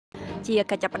ជា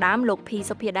កិច្ចផ្ដើមលោកភី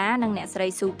សុភាដានិងអ្នកស្រី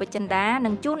ស៊ូពេជ្រចិន្តានឹ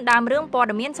ងជួនដើមរឿងព័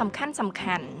ត៌មានសំខា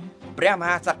ន់ព្រះម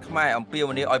ហាក្សត្រខ្មែរអំពាវ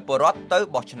នាវឲ្យពលរដ្ឋទៅ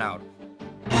បោះឆ្នោត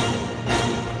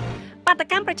បាត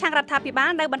កម្មប្រឆាំងរដ្ឋាភិបា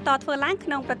លនៅបន្តធ្វើឡើងក្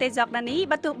នុងប្រទេសយូដានី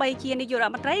បើទោះបីជានាយករដ្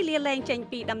ឋមន្ត្រីលាលែងចេញ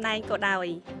ពីតំណែងក៏ដោយ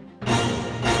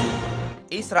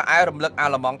អ៊ីស្រាអែលរំលឹកអា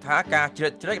ល្លឺម៉ង់ថាការជ្រៀ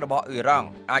តជ្រែករបស់អ៊ីរ៉ង់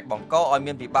អាចបង្កឲ្យ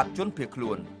មានវិបត្តិជនភៀសខ្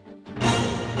លួន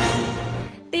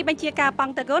ទីបញ្ជាការប៉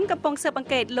ង់តាហ្គនកំពុងស៊ើបអង្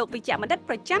កេតលោកវិជ្ជបណ្ឌិត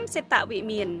ប្រចាំសេតវិ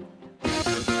មាន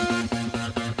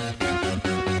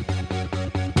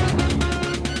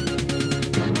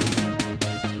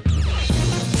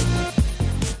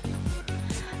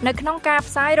នៅក្នុងការ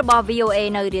ផ្សាយរបស់ VOA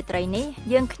នៅរាត្រីនេះ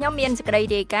យើងខ្ញុំមានសេចក្តី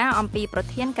រាយការណ៍អំពីប្រ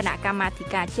ធានគណៈកម្មាធិ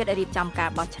ការជាតិរៀបចំការ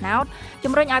បោះឆ្នោត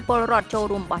ជំរុញឲ្យពលរដ្ឋចូល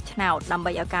រួមបោះឆ្នោតដើម្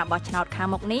បីឲ្យការបោះឆ្នោតខាង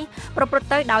មុខនេះប្រព្រឹត្ត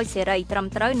ទៅដោយសេរីត្រឹម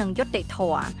ត្រូវនិងយុត្តិធ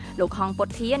ម៌លោកហងពុ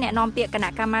ធាអ្នកនាំពាក្យគណៈ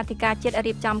កម្មាធិការជាតិ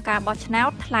រៀបចំការបោះឆ្នោ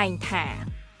តថ្លែងថា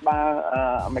បើ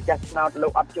ម្ចាស់ឆ្នោតលោ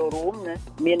កអត់ចូលរួមណា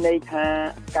មានន័យថា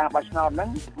ការបោះឆ្នោតហ្នឹង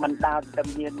មិនដើរទៅ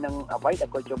មាននឹងអ្វីដែល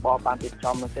កោជបបានរៀប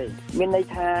ចំនោះទេមានន័យ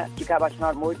ថាជាការបោះឆ្នោ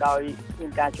តមួយដោយមា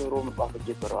នការចូលរួមរបស់ប្រ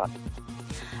ជាពលរដ្ឋ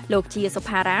លោកជាសុ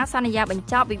ផារ៉ាសន្យាបញ្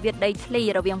ចប់វិវាទដីធ្លី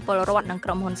រវាងពលរដ្ឋនិងក្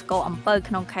រុមហ៊ុនស្គរអំពៅ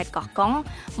ក្នុងខេត្តកោះកុង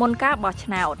មុនការបោះ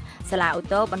ឆ្នោតសាលាឧទ្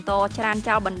ធរបន្តច្រាន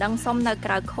ចោលបណ្ដឹងសុំនៅ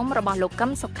ក្រៅឃុំរបស់លោកកឹ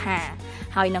មសុខា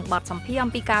ហើយនឹងបទសម្ភាសន៍អំ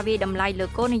ពីការវាយតម្លៃលើ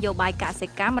គោលនយោបាយកសិ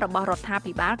កម្មរបស់រដ្ឋា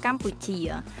ភិបាលកម្ពុជា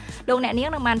លោកអ្នកនាង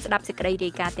នឹងបានស្ដាប់សេចក្តី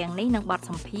រាយការណ៍ទាំងនេះនិងបទ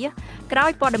សម្ភាសន៍ក្រោ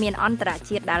យព័ត៌មានអន្តរ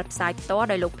ជាតិដែលផ្សាយផ្ទាល់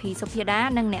ដោយលោកភីសុភាដា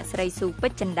និងអ្នកស្រីស៊ូពេ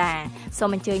ជ្រចិន្តាសូម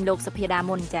អញ្ជើញលោកសុភាដា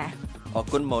មុនចា៎អរ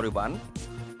គុណម៉ូរីវ៉ាន់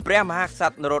ព្រះមហាក្ស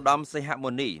ត្រនរោត្តមសីហ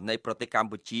មុនីនៃប្រទេសកម្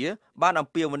ពុជាបានអំ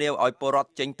ពាវនាវឲ្យពលរដ្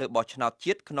ឋចេញទៅបោះឆ្នោត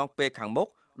ជាតិក្នុងពេលខាងមុខ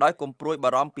ដោយកុំព្រួយបា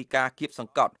រម្ភពីការគៀបស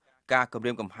ង្កត់ការគំ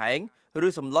រាមកំហែងឬ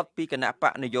សម្លុតពីគណៈប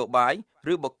កនយោបាយ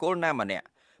ឬបុគ្គលណាម្នាក់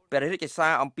ព្រះរាជសា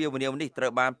រអំពាវនាវនេះត្រូ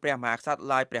វបានព្រះមហាក្សត្រ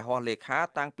ឡាយព្រះហស្ថលេខា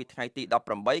តាំងពីថ្ងៃទី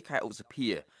18ខែឧសភា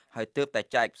ហើយទើបតែ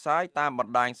ចែកផ្សាយតាមប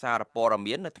ណ្ដាញសារព័ត៌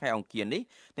មាននៅថ្ងៃអង្គារនេះ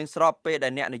នឹងស្របពេលដែ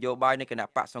លអ្នកនយោបាយនៃគណៈ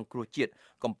បកសង្គ្រោះជាតិ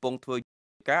កំពុងធ្វើ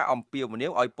ការអំពាវនា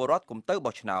វឲ្យពលរដ្ឋកុំទៅ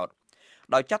បោះឆ្នោត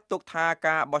ដោយចាត់ទុកថា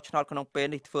ការបោះឆ្នោតក្នុងពេល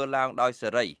នេះធ្វើឡើងដោយសេ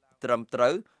រីត្រឹមត្រូ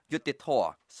វយុត្តិធម៌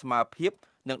ស្មើភាព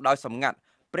និងដោយសម្ងាត់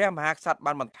ព្រះមហាក្សត្រ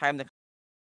បានបន្ថែមទៅ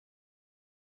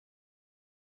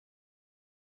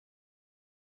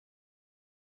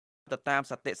តាម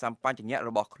សតិសម្បញ្ញៈរ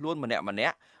បស់ខ្លួនម្នាក់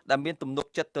ដែលមានទំនុក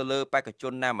ចិត្តទៅលើបេក្ខជ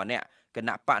នណាម្នាក់គ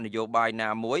ណៈបកនយោបាយណា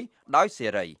មួយដោយសេ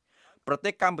រីប្រទេ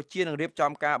សកម្ពុជានឹងរៀប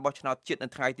ចំការបោះឆ្នោតជាតិនៅ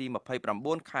ថ្ងៃទី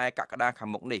29ខែកក្កដាខាង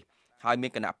មុខនេះហើយមា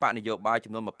នគណៈបកនយោបាយ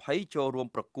ចំនួន20ចូលរួម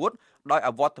ប្រកួតដោយអ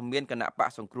វត្តមានគណៈបក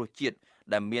សង្គ្រោះជាតិ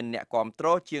ដែលមានអ្នកគាំទ្រ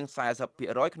ជាង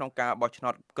 40% ក្នុងការបោះឆ្នោ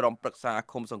តក្រុមប្រឹក្សា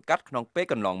ឃុំសង្កាត់ក្នុងពេល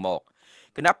កន្លងមក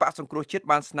គណៈបកសង្គ្រោះជាតិ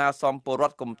បានស្នើសុំពលរ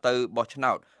ដ្ឋកុំទៅបោះឆ្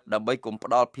នោតដើម្បីកុំផ្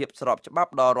ដល់ភាពស្របច្បា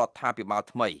ប់ដល់រដ្ឋាភិបាល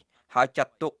ថ្មីហើយចា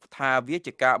ត់ទុកថាវា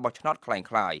ជាការបោះឆ្នោតคล้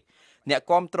ายៗអ្នក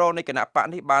គាំទ្រនៃគណៈបក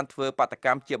នេះបានធ្វើបាតក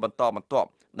ម្មជាបន្តបន្ទាប់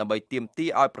ដើម្បីទាមទារ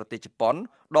ឲ្យប្រទេសជប៉ុន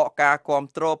ដកការគាំ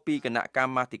ទ្រពីគណៈក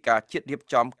ម្មាធិការជាតិរៀប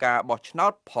ចំការបោះឆ្នោ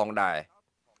តផងដែរ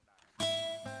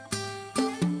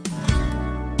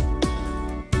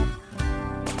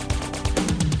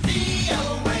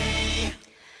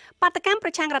បាតកម្មប្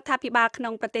រឆាំងរដ្ឋាភិបាលក្នុ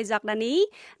ងប្រទេសយូដានី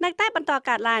នៅតែបន្ត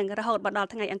កើតឡើងរហូតមកដល់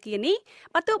ថ្ងៃអង្គារនេះ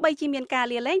បើទោះបីជាមានការ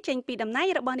លាលែងចេញពីតំណែង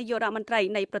របស់នាយករដ្ឋមន្ត្រី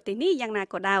នៃប្រទេសនេះយ៉ាងណា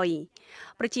ក៏ដោយ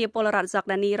ប្រជាពលរដ្ឋយូ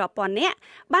ដានីរាប់ពាន់នាក់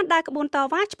បានដើរក្បួនត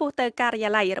វ៉ាឆ្ពោះទៅការិយា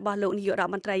ល័យរបស់លោកនាយករដ្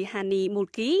ឋមន្ត្រីហានីមូល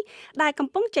គីដែលកំ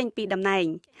ពុងចេញពីតំណែង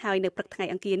ហើយនៅព្រឹកថ្ងៃ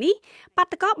អង្គារនេះបា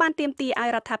តកោបានទាមទារឲ្យ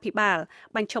រដ្ឋាភិបាល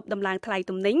បញ្ឈប់ដំឡើងថ្លៃ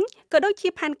ទំនិញក៏ដូចជា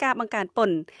ផែនការបង្កើនព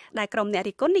ន្ធដែលក្រុមអ្នក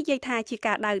រិះគន់និយាយថាជា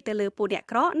ការដៅទៅលើពួកអ្នក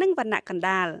ក្រនិងវណ្ណៈកណ្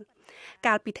ដាល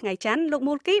កាលពីថ្ងៃច័ន្ទលោក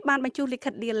មូលគីបានបញ្ជូនលិខិ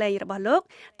តលាលែងរបស់លោក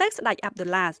ទៅស្ដេចអាប់ឌុល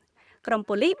ឡាសក្រុម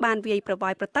ប៉ូលីសបានវាយប្រវា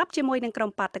យប្រតាប់ជាមួយនឹងក្រុ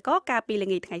មបាតកោកាលពីល្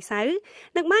ងាចថ្ងៃសៅរ៍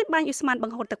និងបានបាញ់ឧស្ម័នប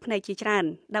ង្ហូរទឹកភ្នែកជាច្រើន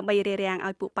ដើម្បីរារាំង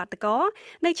ឲ្យពួកបាតកោ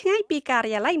នៅឆ្ងាយពីកា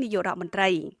រិយាល័យនាយករដ្ឋមន្ត្រី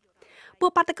ពួ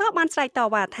កបាតកោបានស្រែកត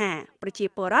វ៉ាថាប្រជា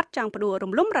ពលរដ្ឋចង់ផ្ដួល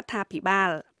រំលំរដ្ឋាភិបា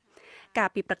លកាល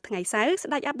ពីព្រឹកថ្ងៃសៅរ៍ស្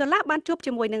ដេចអាប់ឌុលឡាបានជួប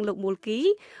ជាមួយនឹងលោកមូលគី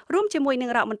រួមជាមួយនឹង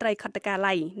រដ្ឋមន្ត្រីខុទ្ទកា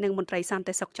ល័យនិងមន្ត្រីសន្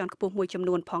តិសុខជាន់ខ្ពស់មួយចំ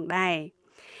នួនផងដែរ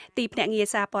ទីភ្នាក់ងារ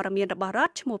សារព័ត៌មានរបស់រ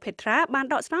ដ្ឋឈ្មោះ Petra បាន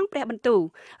ដកស្រង់ព្រះបន្ទូល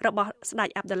របស់ស្ដេច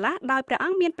អាប់ឌុលឡាដោយព្រះអ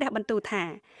ង្គមានព្រះបន្ទូលថា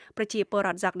ប្រជាពលរ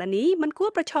ដ្ឋយូដានីមិនគួរ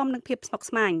ប្រឈមនឹងភាពស្មុគ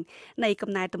ស្មាញនៃកំ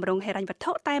ណែទម្រង់ហិរញ្ញវត្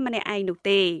ថុតែម្នាក់ឯងនោះ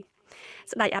ទេ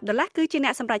ស្ដេចអាប់ឌុលឡាគឺជាអ្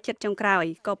នកសម្រេចចិត្តចុងក្រោយ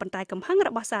ក៏ប៉ុន្តែកំហឹងរ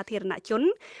បស់សាធារណជន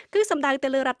គឺសំដៅទៅ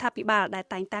លើរដ្ឋាភិបាលដែល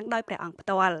តែងតាំងដោយព្រះអង្គផ្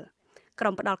ទាល់ក្រុ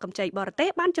មផ្ដាល់កម្ចីបរទេស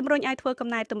បានជំរុញឲ្យធ្វើកំ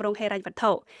ណែទម្រង់ហិរញ្ញវត្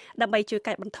ថុដើម្បីជួយ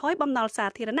កាត់បន្ថយបំណុលសា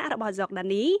ធារណៈរបស់យូដា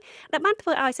នីដែលបានធ្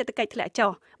វើឲ្យសេដ្ឋកិច្ចធ្លាក់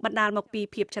ចុះបណ្ដាលមកពី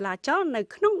ភាពចលាចលនៅ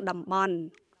ក្នុងតំបន់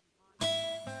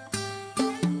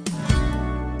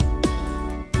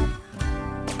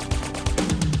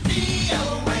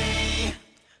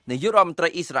នាយករដ្ឋមន្ត្រី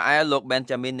អ៊ីស្រាអែលលោក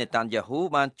Benjamin Netanyahu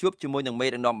បានជួបជាមួយនឹងមេ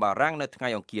ដឹកនាំបារាំងនៅថ្ងៃ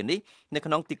អង្គារនេះនៅ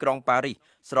ក្នុងទីក្រុងប៉ារីស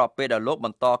ស្របពេលដែលលោកប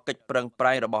ន្តកិច្ចប្រឹងប្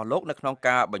រែងរបស់លោកនៅក្នុង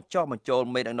ការបញ្ចុះបញ្ចូល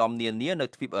មេដឹកនាំនានានៅ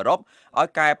ទ្វីបអឺរ៉ុបឲ្យ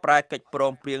កែប្រែកិច្ចព្រ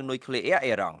មព្រៀងនុយក្លេអ៊ែរ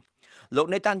អ៊ីរ៉ង់លោក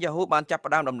Netanyahu បានចាប់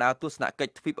ផ្ដើមដំណើរទស្សនកិ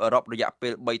ច្ចទ្វីបអឺរ៉ុបរយៈពេ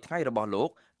ល3ថ្ងៃរបស់លោក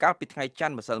កាលពីថ្ងៃច័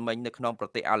ន្ទម្សិលមិញនៅក្នុងប្រ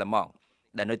ទេសអាល្លឺម៉ង់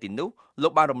ដែលនៅទីនោះលោ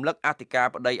កបានរំលឹកអធិការ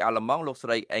ប្តីអាល្លឺម៉ង់លោកស្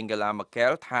រី Angela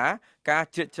Merkel ថាការ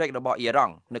ជ្រៀតជ្រែករបស់អ៊ីរ៉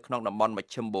ង់នៅក្នុងតំបន់ម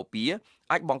ជ្ឈិមបូព៌ា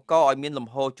អាចបង្កឲ្យមានលំ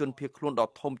ហូរជនភៀសខ្លួនដ៏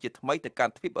ធំជាថ្មីទៅកា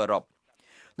ន់ទ្វីបអឺរ៉ុប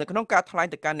នៅក្នុងការថ្លែង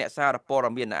ទៅកាន់អ្នកសារព័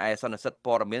ត៌មានឯសន្និសីទ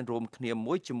ព័ត៌មានរួមគ្នា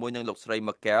មួយជាមួយនឹងលោកស្រី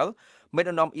Merkel មេ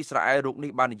ដឹកនាំអ៊ីស្រាអែលរូប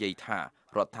នេះបាននិយាយថារ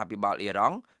ដ្ឋាភិបាលអ៊ីរ៉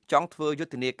ង់ចង់ធ្វើយុ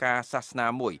ទ្ធនាការសាសនា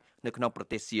មួយនៅក្នុងប្រ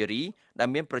ទេសស៊ីរីដែល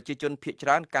មានប្រជាជនភាគច្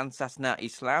រើនកាន់សាសនាអ៊ី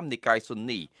ស្លាមនិកាយស៊ុន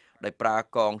នីដោយប្រើ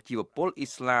កងជីវពលអ៊ី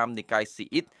ស្លាមនិកាយស៊ី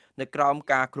អ៊ីតនៅក្រោម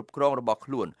ការគ្រប់គ្រងរបស់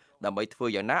ខ្លួនដើម្បីធ្វើ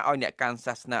យ៉ាងណាឲ្យអ្នកកាន់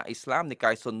សាសនាអ៊ីស្លាមនិ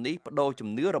កាយស៊ុននីបដូរជំ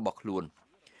នឿរបស់ខ្លួន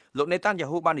លោកនេតានយ៉ា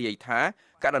ហ៊ូបាននិយាយថា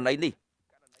ករណីនេះ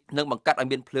នឹងបង្កើតឲ្យ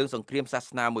មានភ្លើងសង្គ្រាមសាស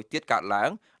នាមួយទៀតកើតឡើង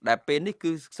ដែលពេលនេះ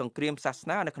គឺសង្គ្រាមសាស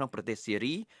នានៅក្នុងប្រទេសស៊ី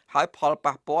រីហើយផល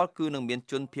ប៉ះពាល់គឺនឹងមាន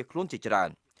ជនភៀសខ្លួនជាច្រើ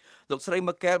នលោកស្រី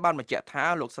Merkel បានបញ្ជាក់ថា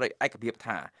លោកស្រីឯកភាព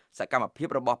ថាសកម្មភាព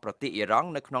របស់ប្រទេសអ៊ីរ៉ង់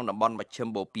នៅក្នុងតំបន់មជ្ឈិម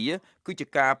បូព៌ាគឺជា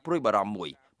ការព្រួយបារម្ភមួយ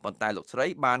ប៉ុន្តែលោកស្រី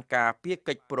បានការពារ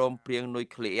កិច្ចព្រមព្រៀងនុយ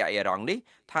ក្លេអ៊ែរអ៊ីរ៉ង់នេះ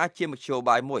ថាជាមធ្យោ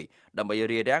បាយមួយដើម្បី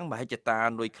រារាំងមហិច្ឆតា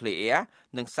នុយក្លេអ៊ែរ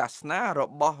និងសាសនារ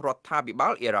បស់រដ្ឋាភិបា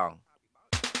លអ៊ីរ៉ង់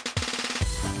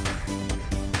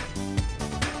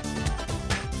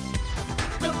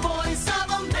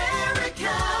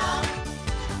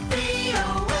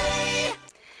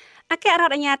អគ្គរ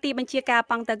ដ្ឋអាជ្ញាទីបញ្ជាការ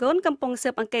ប៉ង់តាហ្គូនកំពុងស៊ើ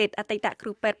បអង្កេតអតីតគ្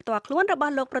រូពេទ្យផ្ទាល់ខ្លួនរប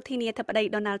ស់លោកប្រធានាធិបតី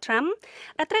Donald Trump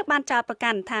ដែលត្រូវបានចោទប្រ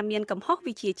កាន់ថាមានកំហុស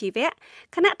វិជ្ជាជីវៈ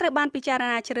ខណៈត្រូវបានពិចារ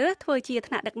ណាជ្រើសធ្វើជា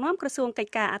ថ្នាក់ដឹកនាំក្រសួងកិច្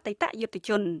ចការអតីតយុទ្ធជ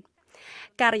ន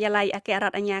ការិយាល័យអគ្គរ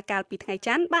ដ្ឋអាជ្ញាកាលពីថ្ងៃ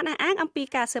ច័ន្ទបានអះអាងអំពី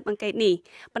ការស៊ើបអង្កេតនេះ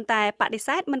ប៉ុន្តែបដិ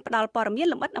សេធមិនផ្ដល់ព័ត៌មាន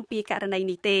លម្អិតអំពីករណី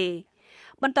នេះទេ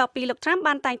បន្ទាប់ពីលោក Trump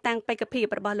បានតែងតាំងបេក្ខភាព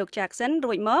របស់លោក Jackson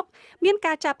រួចមកមាន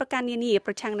ការចាប់ប្រកាន់នានា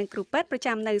ប្រឆាំងនឹងគ្រូពេទ្យប្រ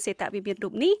ចាំនៅសេតវិមានរូ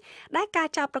បនេះដែលការ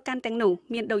ចាប់ប្រកាន់ទាំងនោះ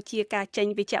មានដូចជាការចេញ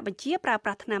វិជ្ជាបញ្ជាប្រើប្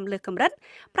រាស់ថ្នាំលើសកម្រិត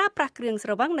ប្រើប្រាស់គ្រឿងស្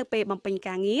រវឹងនៅពេលបំពេញ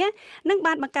ការងារនិង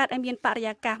បានបង្កើតឲ្យមានបរិ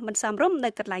យាកាសមិនសមរម្យនៅ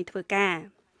កន្លែងធ្វើការ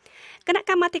គណៈ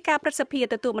កម្មាធិការព្រឹទ្ធសភា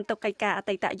ទទួលបន្ទុកកិច្ចការអ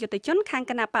តីតយុទ្ធជនខាង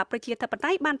គណៈបកប្រជាធិប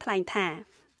តេយ្យបានថ្លែងថា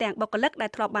ទាំងបុគ្គលិកដែ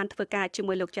លធ្លាប់បានធ្វើការជា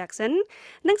មួយលោក Jackson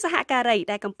និងសហការី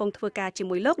ដែលកំពុងធ្វើការជា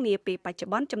មួយលោកនាពេលបច្ចុ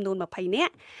ប្បន្នចំនួន20នា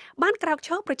ក់បានក្រោកឈ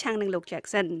រប្រឆាំងនឹងលោក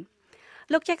Jackson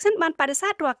លោក Jackson បានបដិសេ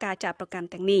ធរាល់ការចាប់ប្រកាន់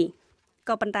ទាំងនេះ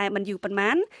ក៏ប៉ុន្តែមិនយូរប៉ុន្មា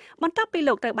នបន្ទាប់ពី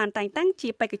លោកត្រូវបានតែងតាំងជា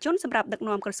បេក្ខជនសម្រាប់ដឹក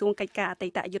នាំក្រសួងកិច្ចការអតី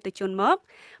តយុទ្ធជនមក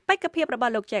បេក្ខភាពរប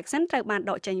ស់លោក Jackson ត្រូវបាន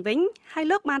ដកចេញវិញហើយ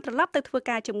លោកបានត្រឡប់ទៅធ្វើ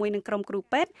ការជាមួយនឹងក្រុមគ្រូ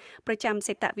ពេទ្យប្រចាំ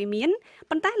សេតវិមាន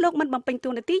ប៉ុន្តែលោកមិនបំពេញ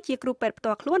តួនាទីជាគ្រូពេទ្យផ្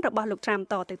ទាល់ខ្លួនរបស់លោក Trump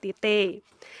តទៅទៀតទេ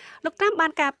លោក Trump បា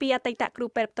នការពារអតីតគ្រូ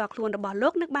ពេទ្យផ្ទាល់ខ្លួនរបស់លោ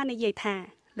កនិងបាននិយាយថា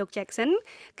លោក Jackson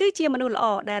គឺជាមនុស្សល្អ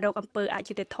ដែលរកអំពើអ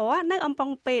យុត្តិធម៌នៅអំឡុង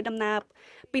ពេលដំណើរ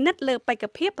ពិនិត្យលើបេក្ខ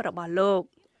ភាពរបស់លោក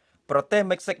ប្រទេស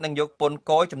មិចស៊ិកនឹងយកពន្ធ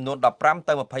គយចំនួន15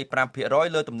ទៅ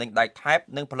 25% លើទំនិញដែកថែប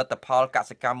និងផលិតផលក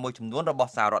សិកម្មមួយចំនួនរប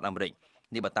ស់សហរដ្ឋអាមេរិក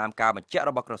នេះបើតាមការបញ្ជាក់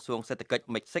របស់ក្រសួងសេដ្ឋកិច្ច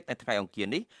មិចស៊ិកនៅថ្ងៃអង្គារ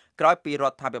នេះក្រោយពីរ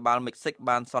ដ្ឋាភិបាលមិចស៊ិក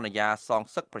បានសន្យាសង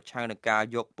សឹកប្រឆាំងនឹងការ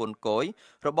យកពន្ធគយ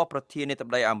របស់ប្រធានាធិប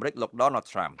តីអាមេរិកលោក Donald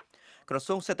Trump ក្រ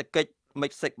សួងសេដ្ឋកិច្ចមិ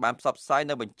ចស៊ិកបានផ្សព្វផ្សាយ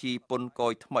នៅបញ្ជីពន្ធគ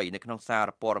យថ្មីនៅក្នុងសារ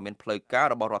ព័ត៌មានផ្លូវការ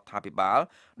របស់រដ្ឋាភិបាល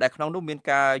ដែលក្នុងនោះមាន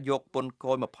ការយកពន្ធគ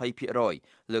យ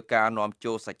 20% លើការនាំ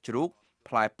ចូលសាច់ជ្រូក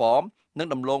ផ្លែប៉ោមនិង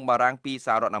ដំឡូងបារាំងពីស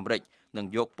ហរដ្ឋអាមេរិកនិង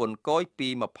យកពន្ធគយពី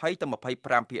 20 ទៅ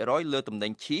 25% លើទំនិ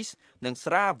ញ cheese និង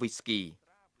ស្រា whisky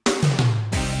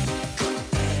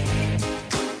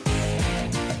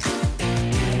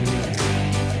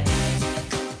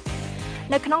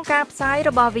នៅក្នុងការផ្សាយ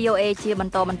របស់ VOA ជាប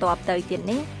ន្តបន្ទាប់ទៅទៀត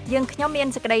នេះយើងខ្ញុំមាន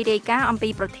សេចក្តីរាយការណ៍អំពី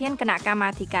ប្រធានគណៈកម្មា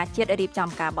ធិការជាតិរៀបចំ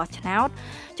ការបោះឆ្នោត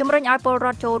ជំរុញឲ្យពលរ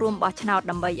ដ្ឋចូលរួមបោះឆ្នោត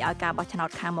ដើម្បីឲ្យការបោះឆ្នោត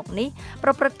ខាងមុខនេះប្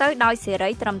រព្រឹត្តទៅដោយសេរី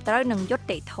ត្រឹមត្រូវនិងយុត្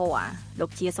តិធម៌លោក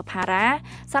ជាសុផារ៉ា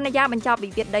សន្យាបញ្ចប់វិ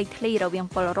វាទដីធ្លីរវាង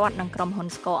ពលរដ្ឋនិងក្រុមហ៊ុន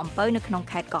ស្ករអំពៅនៅក្នុង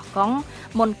ខេត្តកោះកុង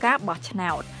មុនការបោះឆ្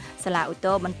នោតសាលាឧទ្ធ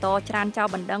របន្តច្រានចោល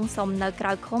បណ្ដឹងសុំនៅក្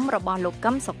រៅឃុំរបស់លោក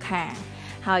កឹមសុខា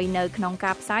ហើយនៅក្នុង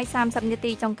ការផ្សាយ30នា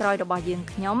ទីចុងក្រោយរបស់យើង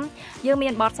មា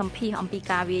នបទសម្ភាសន៍អំពី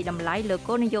ការវាយតម្លៃលើ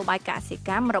គោលនយោបាយកសិក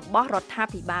ម្មរបស់រដ្ឋា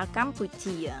ភិបាលកម្ពុ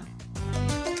ជា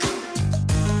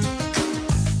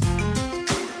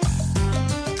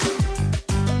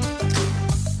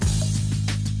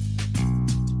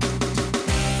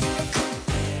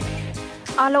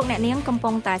អស់លោកអ្នកនាងកំពុ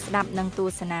ងតែស្ដាប់នឹងទ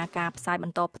ស្សនាការផ្សាយប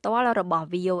ន្តផ្ទាល់របស់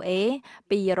VOA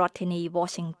ពីរដ្ឋធានី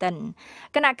Washington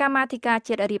គណៈកម្មាធិការ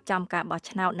ជាតិរៀបចំការបោះ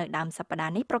ឆ្នោតនៅដើមសប្តា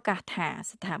ហ៍នេះប្រកាសថា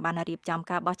ស្ថាប័នរៀបចំ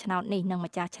ការបោះឆ្នោតនេះនិង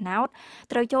ម្ចាស់ឆ្នោត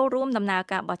ត្រូវចូលរួមដំណើរ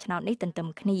ការបោះឆ្នោតនេះទន្ទឹម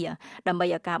គ្នាដើម្បី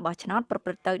ឲ្យការបោះឆ្នោតប្រព្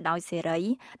រឹត្តទៅដោយសេរី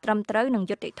ត្រឹមត្រូវនិង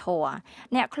យុត្តិធម៌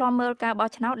អ្នកឃ្លាំមើលការបោះ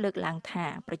ឆ្នោតលើកឡើងថា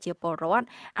ប្រជាពលរដ្ឋ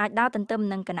អាចដើរទន្ទឹម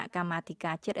នឹងគណៈកម្មាធិ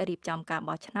ការជាតិរៀបចំការ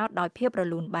បោះឆ្នោតដោយភាពរ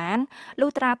លូនបានលុះ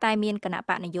ត្រាតែមានគណៈ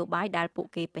បកនយោបាយដែលពួក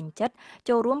គេពេញចិត្ត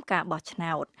ចូលរួមការបោះឆ្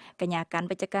នោតកញ្ញាកាន់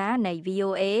វិជ្ជការនៃ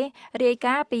VOA រាយ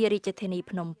ការណ៍ពីរាជធានី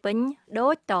ភ្នំពេញដូ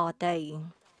ចតទៅ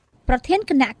ប្រធាន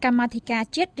គណៈកម្មាធិការ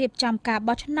ជាតិរៀបចំការ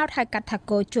បោះឆ្នោតហៅកាត់ថា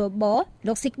កោជប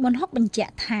លោកស៊ីកមុនហុកបញ្ជា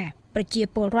ក់ថាប្រជា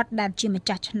ពលរដ្ឋដែលជាម្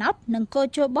ចាស់ឆ្នោតនិងកោ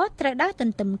ជបត្រូវដើរទ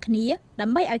ន្ទឹមគ្នាដើ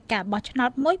ម្បីឲ្យការបោះឆ្នោត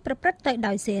មួយប្រព្រឹត្តទៅ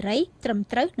ដោយសេរីត្រឹម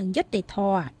ត្រូវនិងយុត្តិធ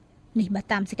ម៌នេះបើ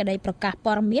តាមសេចក្តីប្រកាស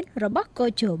ព័ត៌មានរបស់កោ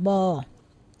ជប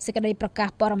សេចក្តីប្រកាស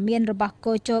ព័ត៌មានរបស់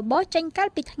កោជបចេញកាល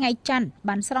ពីថ្ងៃច័ន្ទ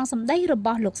បានស្រង់សម្ដីរប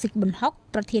ស់លោកស៊ីកប៊ុនហុក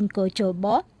ប្រធានកោជប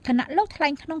ខណៈលោកថ្លែ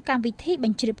ងក្នុងកម្មវិធីប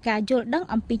ញ្ជ្រាបការយល់ដឹង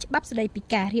អំពីច្បាប់ស្តីពី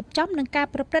ការរៀបចំនិងការ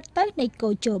ប្រព្រឹត្តទៅនៃកោ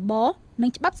ជបនិ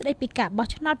ងច្បាប់ស្តីពីការបោះ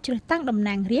ឆ្នោតជ្រើសតាំងតំ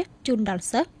ណាងរាស្ត្រជូនដល់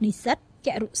សិស្សនិស្សិតគ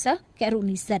រុសិស្សគរុ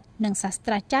និស្សិតនិងសាស្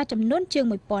ត្រាចារ្យចំនួនជាង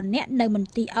 1000 នាក់នៅមន្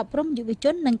ទីរអប់រំយុវជ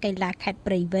ននិងកីឡាខេត្ត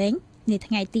ព្រៃវែងនា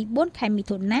ថ្ងៃទី4ខែមិ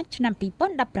ថុនាឆ្នាំ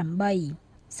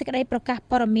2018សេចក្តីប្រកាស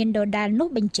ព័ត៌មានដដែលនោះ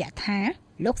បញ្ជាក់ថា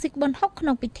លោកស៊ីកប៊ុនហុកក្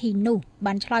នុងពិធីនោះ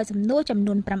បានឆ្លើយសំណួរចំ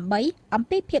នួន8អំ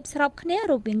ពីភាពស្របគ្នា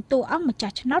រវាងតួអង្គម្ចា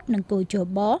ស់ឆ្នោតនិងកោជ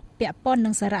បពាក់ព័ន្ធនឹ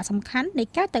ងសារៈសំខាន់នៃ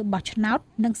ការទៅបោះឆ្នោត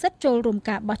និងសិទ្ធិចូលរួម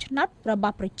ការបោះឆ្នោតរប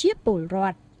ស់ប្រជាពលរ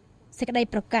ដ្ឋសេចក្តី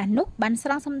ប្រកាសនោះបានស្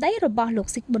រង់សម្ដីរបស់លោក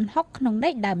ស៊ីកប៊ុនហុកក្នុងន័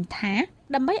យដើមថា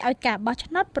ដើម្បីឲ្យការបោះ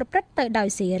ឆ្នោតប្រព្រឹត្តទៅដោយ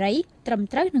សេរីត្រឹម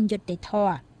ត្រូវនិងយុត្តិធ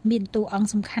ម៌មានតួអង្គ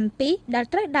សំខាន់ពីរដែល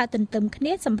ត្រូវដើរទន្ទឹមគ្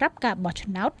នាសម្រាប់ការបោះ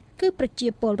ឆ្នោតគឺប្រជា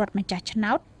ពលរដ្ឋម្ចាស់ឆ្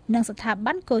នោតនិងស្ថា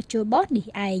ប័នកោជបនេះ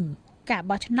ឯងការ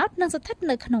បោះឆ្នោតនឹងស្ថិត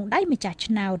នៅក្នុងដៃម្ចាស់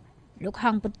ឆ្នោតលោកហ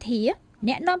ងពុធា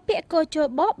អ្នកនាំពាក្យកោជ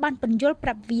បបានពន្យល់ប្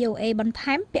រាប់ VOA បន្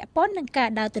ថែមពាក់ព័ន្ធនឹងការ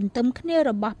ដើរទន្ទឹមគ្នា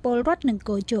របស់ពលរដ្ឋនិង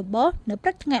កោជបនៅព្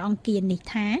រឹកថ្ងៃអង្គារនេះ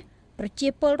ថាប្រជា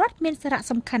ពលរដ្ឋមានសារៈ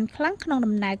សំខាន់ខ្លាំងក្នុង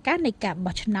ដំណើរការនៃការ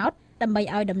បោះឆ្នោតដើម្បី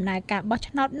ឲ្យដំណើរការបោះ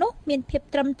ឆ្នោតនោះមានភាព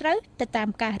ត្រឹមត្រូវទៅតាម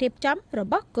ការរៀបចំរ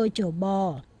បស់កោជប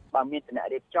បើមានអ្នក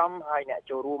រៀបចំហើយអ្នក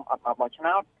ចូលរួមអត់មកបោះឆ្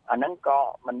នោតអាហ្នឹងក៏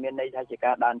មិនមានន័យថាជា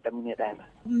ការដើរទៅគ្នាដែរ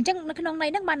អញ្ចឹងនៅក្នុងន័យ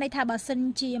ហ្នឹងបានន័យថាបើសិន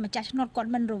ជាម្ចាស់ឆ្នោតគា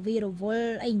ត់មិនរវីរវ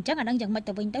ល់អីអញ្ចឹងអាហ្នឹងយ៉ាងម៉េច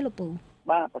ទៅវិញទៅលោកពូ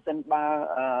បាទបើសិនបើ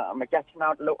ម្ចាស់ឆ្នោ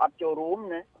តលោកអត់ចូលរួម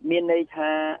ណាមានន័យថា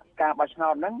ការបោះឆ្នោ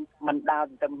តហ្នឹងมันដើរ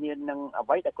ទៅមាននឹងអ្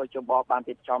វីដែលកោជបបាន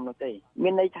រៀបចំនោះទេមា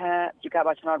នន័យថាជាការ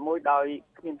បោះឆ្នោតមួយដោយ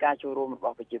គ្មានការចូលរួមរប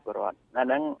ស់ប្រជាពលរដ្ឋអា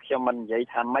ហ្នឹងខ្ញុំមិននិយាយ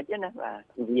ថាម៉េចទេណាបាទ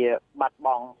វាបាត់ប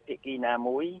ង់ភាគីណា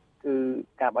មួយគឺ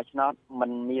ការបោះឆ្នោតมั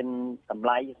นមានតម្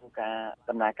លៃក្នុងការ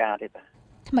ដំណើរការទេបាទ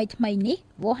ថ្មីនេះ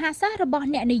វោហាសាសរបស់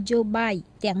អ្នកនយោបាយ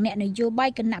ទាំងអ្នកនយោបាយ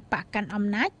គណៈបកកាន់អំ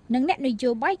ណាចនិងអ្នកនយោ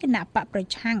បាយគណៈបកប្រ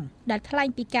ឆាំងដែលថ្លែង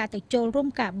ពីការទៅចូលរួម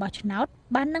ការបោះឆ្នោត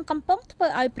បាននឹងកំពុងធ្វើ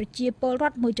ឲ្យប្រជាពលរ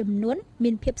ដ្ឋមួយចំនួន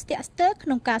មានភាពស្ទាក់ស្ទើរក្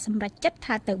នុងការសម្រេចចិត្ត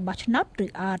ថាទៅបោះឆ្នោតឬ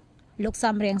អត់លោក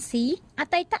សំរៀងស៊ីអ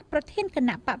តីតប្រធានគ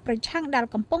ណៈបកប្រឆាំងដែល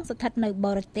កំពុងស្ថិតនៅប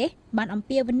រទេសបានអំ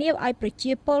ពាវនាវឲ្យប្រ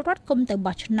ជាពលរដ្ឋគុំទៅ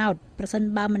បោះឆ្នោតប្រសិន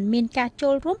បើមិនមានការចូ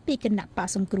លរួមពីគណៈបក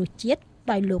សង្គ្រោះជាតិ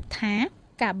ដោយលោកថា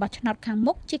ការបោះឆ្នោតខាង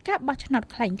មុខជាការបោះឆ្នោត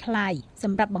คล้ายៗស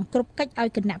ម្រាប់បង្ក្រប់កិច្ចឲ្យ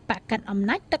គណៈបកកាន់អំ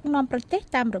ណាចដឹកនាំប្រទេស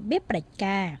តាមរបៀបផ្ដាច់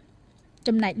ការ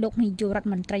ចំណែកលោកនាយករដ្ឋ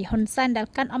មន្ត្រីហ៊ុនសែនដែល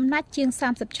កាន់អំណាចជាង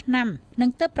30ឆ្នាំនឹង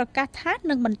ទៅប្រកាសថា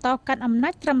នឹងបន្តកាន់អំណា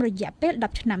ចត្រឹមរយៈពេល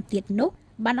10ឆ្នាំទៀតនោះ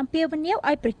បានអំពាវនាវ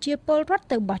ឲ្យប្រជាពលរដ្ឋ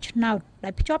ទៅបោះឆ្នោតដោ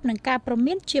យភ្ជាប់នឹងការព្រ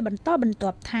មានជាបន្តបន្ទា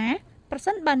ប់ថាប្រ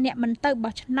សិនបើអ្នកមិនទៅ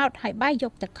បោះឆ្នោតហើយបាយយ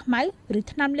កទឹកខ្មៅឬ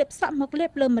ថ្នាំលាបសក់មកលា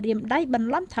បលើម្រាមដៃបន្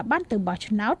លំថាបានទៅបោះ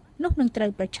ឆ្នោតនោះនឹងត្រូ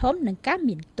វប្រឈមនឹងការ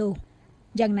មានទោស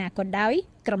យ៉ាងណាក៏ដោយ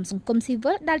ក្រុមសង្គមស៊ី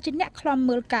វិលដែលជាអ្នកឃ្លាំ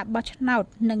មើលការបោះឆ្នោត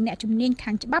និងអ្នកជំនាញ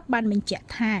ខាងច្បាប់បានបញ្ជាក់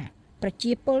ថាប្រ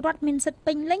ជាពលរដ្ឋមានសិទ្ធិ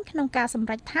ពេញលេញក្នុងការសម្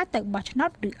រេចថាទៅបោះឆ្នោត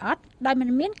ឬអត់ដោយមិន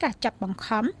មានការចាប់បង្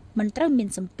ខំមិនត្រូវមាន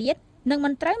សម្ពាធនិងមិ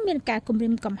នត្រូវមានការគំរា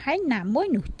មកំហែងណាមួយ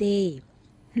នោះទេ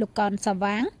លោកកនសា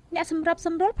វាងអ្នកសម្របស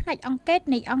ម្រួលផ្នែកអង្កេត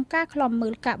នៃអង្គការឃ្លាំមើ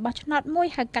លការបោះឆ្នោតមួយ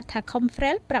ហៅកាត់ថា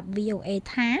Khmer ប្រាប់ VOA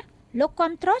ថាលោក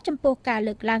គាំទ្រចំពោះការ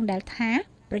លើកឡើងដែលថា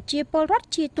ប្រជាពលរដ្ឋ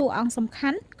ជាតួអង្គសំខា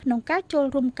ន់ក្នុងការចូល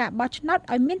រួមការបោះឆ្នោត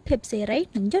ឲ្យមានភាពសេរី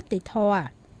និងយុត្តិធម៌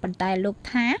ប៉ុន្តែលោក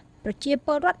ថាប្រជាព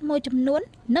លរដ្ឋមួយចំនួន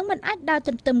នឹងមិនអាចដើរទ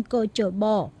ន្ទឹមកោជប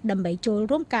ដើម្បីចូល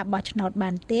រួមការបោះឆ្នោតបា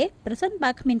នទេប្រសិនបើ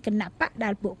គ្មានគណៈបកដែ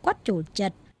លពួកគាត់ចូលចិ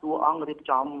ត្តតួអង្គរៀប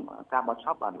ចំការបោះឆ្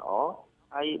នោតបានល្អ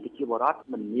ហើយប្រជាពលរដ្ឋ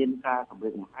មិនមានការគម្រា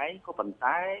មកំហែងក៏ប៉ុន្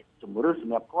តែជំរឿនស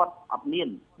ម្រាប់គាត់អត់មាន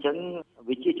អញ្ចឹង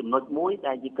វាជាចំណុចមួយ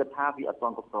ដែលយើងគិតថាវាអត់ទា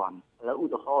ន់គ្រប់គ្រាន់ឥឡូវឧ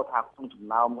ទាហរណ៍ថាក្នុងចំ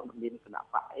ណោមមានគណៈ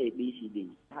បក ABCD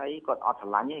ហើយគាត់អត់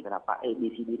ឆ្លាញ់ទេគណៈបក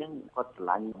ABCD ហ្នឹងគាត់ឆ្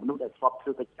លាញ់មនុស្សដែលធ្លាប់ធ្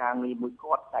វើកិច្ចការងារមួយ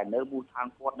គាត់តែនៅមូលដ្ឋាន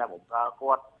គាត់ដែលបម្រើ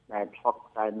គាត់ដែលធ្លាប់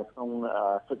តែនៅក្នុង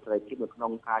សិទ្ធិសេរីភាពនៅក្នុ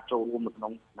ងការចូលរួមនៅក្នុ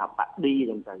ងគណៈបក D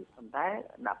អញ្ចឹងទៅប៉ុន្តែគ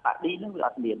ណៈបក D ហ្នឹងវាអ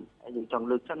ត់មានហើយយើងចង់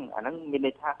លើកចឹងអាហ្នឹងមាន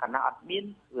ន័យថាគណៈអត់មាន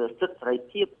សិទ្ធិសេរី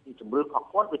ភាពពីជំរឿនរបស់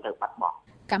គាត់វាត្រូវបាត់បង់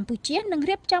កម្ពុជានឹង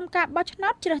រៀបចំការបោះឆ្នោ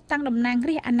តជ្រើសតាំងតំណាង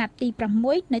រាស្ត្រអាណត្តិទី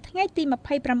6នៅថ្ងៃទី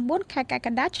29ខែកក្ក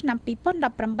ដាឆ្នាំ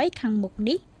2018ខាងមុខ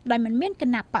នេះដោយមិនមានគ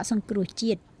ណៈបកសង្គ្រោះ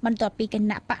ជាតិបន្ទាប់ពីគ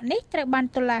ណៈបកនេះត្រូវបាន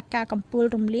តុលាការកំពូល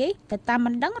រំលាយទៅតាមប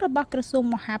ណ្ដឹងរបស់ក្រសួង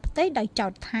មហាផ្ទៃដោយចោ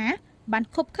ទថាបាន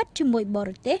ខុបខិតជាមួយប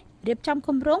រទេសរៀបចំគ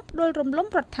ម្រោងផ្ដួលរំលំ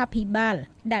រដ្ឋាភិបាល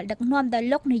ដែលដឹកនាំដោយ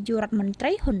លោកនាយករដ្ឋមន្ត្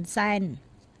រីហ៊ុនសែន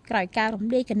ក្រោយការរំ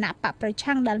លាយគណៈបកប្រ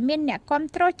ឆាំងដែលមានអ្នកគាំ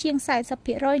ទ្រជាង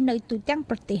 40% នៅទូទាំង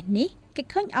ប្រទេសនេះគេ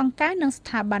ឃើញអង្គការនិងស្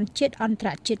ថាប័នជាតិអន្តរ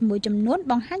ជាតិមួយចំនួន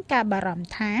បង្ហាញការបារម្ភ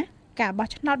ថាការបោះ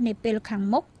ឆ្នោតនាពេលខាង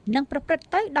មុខនឹងប្រព្រឹត្ត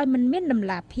ទៅដោយមិនមានតម្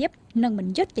លាភាពនិងមិន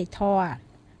យុត្តិធម៌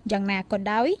យ៉ាងណាក៏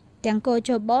ដោយទាំងកោ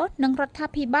ជបនិងរដ្ឋា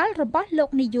ភិបាលរបស់លោក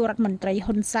នាយករដ្ឋមន្ត្រី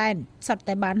ហ៊ុនសែនសុទ្ធ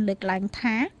តែបានលើកឡើង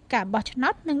ថាការបោះឆ្នោ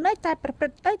តនឹងនៅតែប្រព្រឹ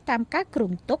ត្តទៅតាមការគ្រោ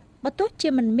ងទុកបើទោះជា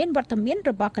មិនមានវត្តមាន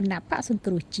របស់គណៈបកសង្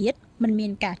គ្រោះជាតិមិនមា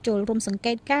នការចូលរួមសង្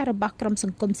កេតការណ៍របស់ក្រុមស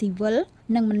ង្គមស៊ីវិល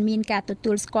និងមិនមានការទ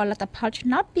ទួលស្គាល់លទ្ធផលឆ្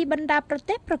នោតពីបណ្ដាប្រ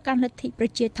ទេសប្រកាន់លទ្ធិប្រ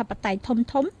ជាធិបតេយ្យធំ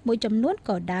ៗមួយចំនួន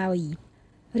ក៏ដោយ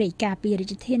រាយការណ៍ពីរា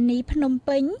ជធានីភ្នំ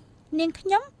ពេញនាងខ្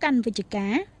ញុំកាន់វិជ្ជកា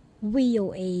រ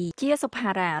VOA ជាសុផា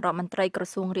រ៉ារដ្ឋមន្ត្រីក្រ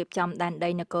សួងរៀបចំដែនដី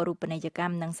នគររូបនីយក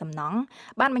ម្មនិងសំណង់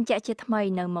បានបញ្ជាក់ជាថ្មី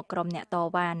នៅមុខក្រុមអ្នកត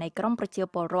វ៉ានៃក្រមប្រជា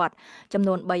ពលរដ្ឋចំ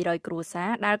នួន300គ្រួសារ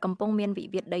ដែលកំពុងមានវិ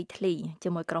វាទដីធ្លីជា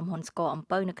មួយក្រុមហ៊ុនស្ករអំ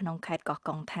ពៅនៅក្នុងខេត្តកោះ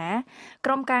កុងថាក្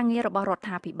រុមការងាររបស់រដ្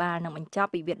ឋាភិបាលនឹងបញ្ចប់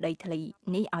វិវាទដីធ្លី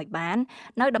នេះឲ្យបាន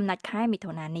នៅដំណាច់ខែមិ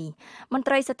ថុនានេះមន្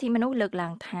ត្រីសិទ្ធិមនុស្សលើកឡើ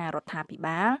ងថារដ្ឋាភិ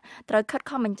បាលត្រូវខិត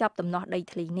ខំបញ្ចប់ដំណោះដី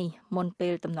ធ្លីនេះមុនពេ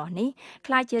លដំណោះនេះ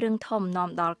ក្លាយជារឿងធំនាំ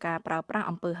ដល់ការប្រើប្រាស់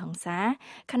អំពើហិង្សា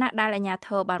ខណៈដែលអាជ្ញាធ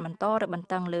របានបន្តរឹតបន្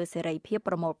តឹងលើសេរីភាព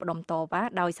ប្រមូលផ្តុំតវ៉ា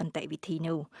ដោយសន្តិវិធី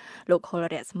នោះលោកហុល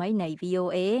រស្មីនៃ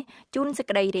VOA ជូនសេច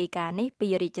ក្តីរាយការណ៍នេះពី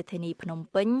រាជធានីភ្នំ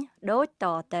ពេញដូចត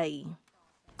ទៅ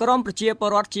ក្រមប្រជាពល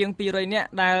រដ្ឋជាង200នាក់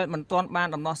ដែលមិនទាន់បាន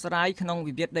ដំណោះស្រាយក្នុង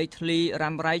វិវាទដីធ្លី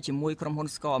រ៉ាំរ៉ៃជាមួយក្រុមហ៊ុន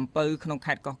ស្ករអំពៅក្នុង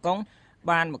ខេត្តកោះកុង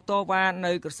បានមកតវ៉ា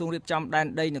នៅក្រសួងរៀបចំដែន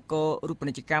ដីនគររូប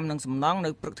នីយកម្មនិងសំណង់នៅ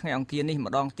ព្រឹកថ្ងៃអង្គារនេះ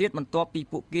ម្ដងទៀតបន្ទាប់ពី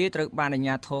ពួកគេត្រូវបានអាជ្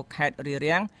ញាធរខេត្តរា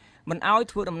រាំងមិនអោយ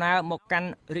ធ្វើដំណើរមកកាន់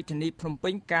រាជធានីភ្នំពេ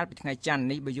ញកាលពីថ្ងៃច័ន្ទ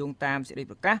នេះបើយោងតាមសេចក្តី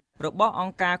ប្រកាសរបស់អ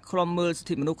ង្គការឃ្លាំមើលសិទ្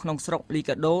ធិមនុស្សក្នុងស្រុកលី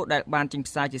កាដូដែលបានចេញ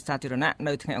ផ្សាយជាសាធារណៈ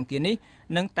នៅថ្ងៃអង្គារនេះ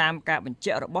និងតាមការបញ្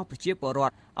ជាក់របស់ប្រជាពលរ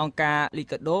ដ្ឋអង្គការលី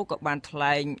កាដូក៏បានថ្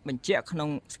លែងបញ្ជាក់ក្នុង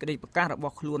សេចក្តីប្រកាសរប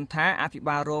ស់ខ្លួនថាអភិ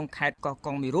បាលរងខេត្តកោះ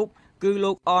កុងមួយរូបគឺ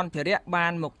លោកអនភិរៈបា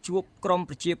នមកជួបក្រុម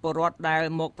ប្រជាពលរដ្ឋដែល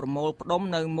មកប្រមូលផ្ដុំ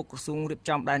នៅមុខក្រសួងរៀប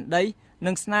ចំដែនដី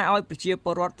និងស្នើឲ្យប្រជាព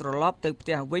លរដ្ឋត្រឡប់ទៅផ្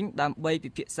ទះវិញដើម្បី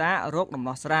ពិភាក្សារកដំ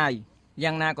ណោះស្រាយ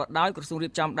យ៉ាងណាក៏ដោយក្រសួងរៀ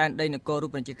បចំដែនដីនគររូ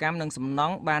បនីយកម្មនិងសំណ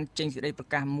ង់បានចេញសេចក្តីប្រ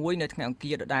កាសមួយនៅថ្ងៃអង្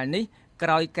គារដដែលនេះក្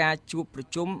រោយការជួបប្រ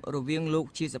ជុំរវាងលោក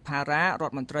ជាសភារារ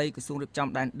ដ្ឋមន្ត្រីក្រសួងរៀបចំ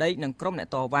ដែនដីនិងក្រុមអ្នក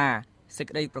តវ៉ាសេច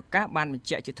ក្តីប្រកាសបានបញ្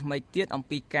ជាក់ជាថ្មីទៀតអំ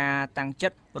ពីការតាំងចិ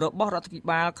ត្តរបស់រដ្ឋាភិ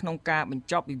បាលក្នុងការបញ្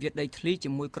ចប់វិវាទដីធ្លីជា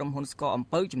មួយក្រុមហ៊ុនស្ករអំ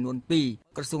ពៅចំនួន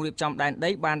2ក្រសួងរៀបចំដែនដី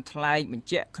បានថ្លែងបញ្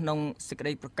ជាក់ក្នុងសេចក្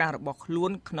តីប្រកាសរបស់ខ្លួ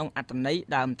នក្នុងអត្ថន័យ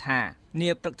ដើមថានា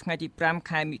ព្រឹកថ្ងៃទី5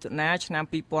ខែមិថុនាឆ្នាំ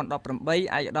2018ឯកឧ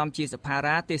ត្តមជាសភា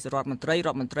រាទេសរដ្ឋមន្ត្រី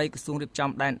ក្រសួងរៀបចំ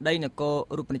ដែនដីនគរ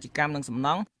រូបនីយកម្មនិងសំណ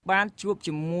ង់បានជួប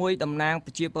ជាមួយតំណាងប្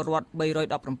រជាពលរដ្ឋ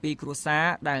317គ្រួសារ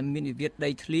ដែលមានវិវាទដី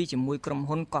ធ្លីជាមួយក្រុម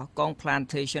ហ៊ុនកោះកុង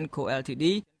Plantation Co Ltd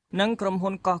និងក្រុម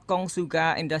ហ៊ុនកោះកុង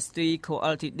Sugar Industry Co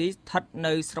Ltd ស្ថិត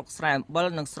នៅស្រុកស្រែអំបិល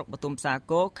និងស្រុកបទុមសា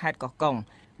គរខេត្តកោះកុង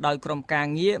ដោយក្រុមការ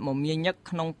ងារមមាញឹក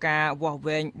ក្នុងការវាស់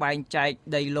វែងបែងចែក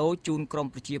ដីឡូជូនក្រុម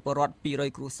ប្រជាពលរដ្ឋ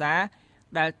200គ្រួសារ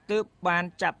ដែលទើបបាន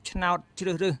ចាប់ឆ្នោតជ្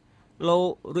រើសរើសឡូ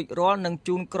រួចរាល់និង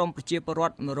ជូនក្រុមប្រជាពលរ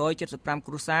ដ្ឋ175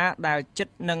គ្រួសារដែលជិត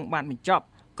នឹងបានបញ្ចប់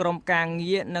ក្រុមការ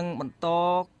ងារនឹងបន្ត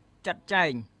ចាត់ចែ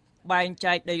ងបែង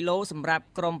ចែកដីឡូសម្រាប់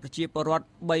ក្រុមប្រជាពលរដ្ឋ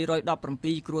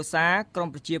317គ្រួសារក្រុម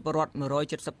ប្រជាពលរដ្ឋ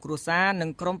170គ្រួសារនិង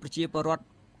ក្រុមប្រជាពលរដ្ឋ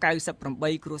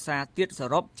98គ្រួសារទៀតស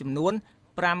រុបចំនួន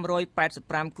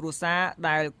585គ្រួសារ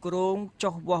ដែលគ្រោង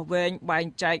ចុះវាស់វែងបែង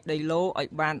ចែកដីឡូឲ្យ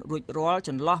បានរួចរាល់ច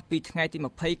ន្លោះពីថ្ងៃទី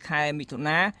20ខែមិថុ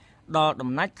នាដល់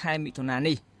ដំណាច់ខែមិថុនា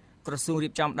នេះក្រសួងរៀ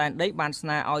បចំដែនដីបានស្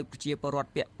នើឲ្យប្រជាពលរដ្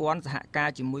ឋពាក់ព័ន្ធសហការ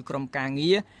ជាមួយក្រុមការ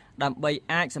ងារដើម្បី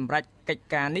អាចសម្រេចកិច្ច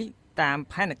ការនេះតាម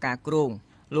ផែនការគ្រោង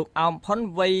លោកអោមផុន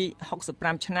វ័យ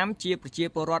65ឆ្នាំជាប្រជា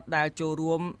ពលរដ្ឋដែលចូល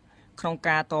រួមក្នុង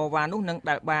ការតវ៉ានោះនឹង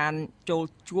ដែលបានចូល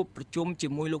ជួបប្រជុំជា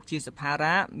មួយលោកជាសភា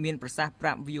រាមានប្រសាសន៍ប្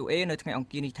រាប់ VOA នៅថ្ងៃអង្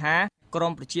គារនេះថា ក្រ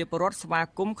មប្រជាពលរដ្ឋស្វា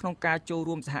គមន៍ក្នុងការចូល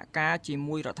រួមសហការជា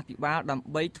មួយរដ្ឋាភិបាលដើម្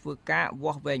បីធ្វើការ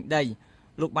វាស់វែងដី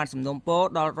លោកបានសំណូមពរ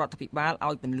ដល់រដ្ឋាភិបាល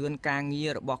ឲ្យពន្លឿនការងារ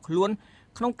របស់ខ្លួន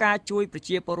ក្នុងការជួយប្រ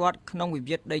ជាពលរដ្ឋក្នុងវិ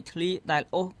វាទដីធ្លីដែល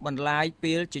អូសបន្លាយ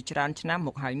ពេលជាច្រើនឆ្នាំម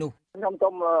កហើយនោះខ្ញុំសូ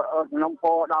មសំណូមព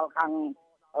រដល់ខាង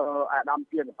អាដាម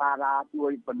ជាសភារាជួ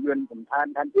យពន្លឿនបន្ថែ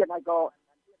មទៀតហើយក៏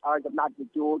សម្ដេច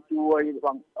ជួយប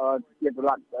ងជាពលរ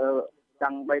ដ្ឋ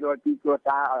ទាំង302គ្រួ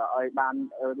សារឲ្យបាន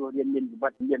រស់រានមានជីវិ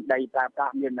តមានដីប្រើប្រា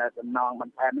ស់មានសំណងប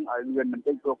ន្ថែមនឹងឲ្យលឿនបន្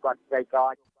តិចព្រោះគាត់ใจកោ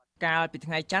កាលពី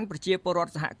ថ្ងៃច័ន្ទប្រជាពលរដ្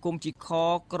ឋសហគមន៍ជីខ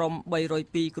ក្រុម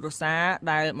302គ្រួសារ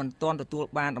ដែលមិនទាន់ទទួល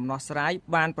បានដំណោះស្រាយ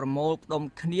បានប្រមូលផ្ដុំ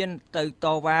គ្នាទៅត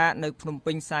វ៉ានៅភ្នំ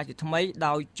ពេញសារជាថ្មី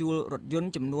ដោយជួលរថយន្ត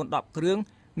ចំនួន10គ្រឿង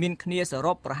មានគ្នាស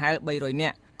រុបប្រហែល300នា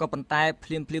ក់ក៏ប៉ុន្តែភ្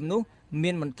លាមនោះ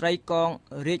មានមន្ត្រីកង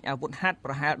រាជអាវុធហត្ថប្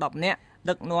រហែល10នាក់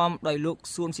ដឹកនាំដោយលោក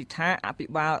សួនស៊ីថាអភិ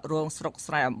បាលរងស្រុក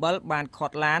ស្រែអំបិលបានខា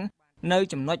ត់ឡាននៅ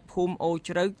ចំណុចភូមិអូ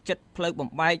ជ្រៅចិត្តផ្លូវបំ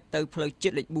បែកទៅផ្លូវជា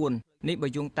តិលេខ4នេះបើ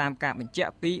យោងតាមការបញ្ជា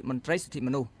ក់ពីមន្ត្រីសិទ្ធិម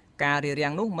នុស្សការរា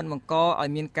រាំងនោះមិនបង្កឲ្យ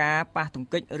មានការប៉ះទង្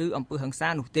គិចឬអំពើហិង្សា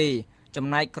នោះទេចំ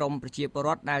ណែកក្រមប្រជាពលរ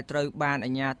ដ្ឋដែលត្រូវបានអា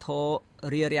ជ្ញាធរ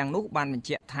រារាំងនោះបានបញ្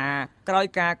ជាក់ថាក្រោយ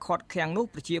ការខាត់ឃាំងនោះ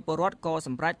ប្រជាពលរដ្ឋក៏ស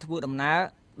ម្រេចធ្វើដំណើរ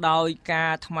ដោយកា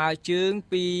រថ្មើរជើង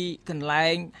ពីកន្លែ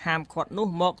ងហាមឃាត់នោះ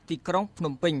មកទីក្រុងភ្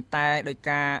នំពេញតែដោយ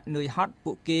ការនឿយហត់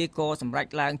ពួកគេក៏សម្រេច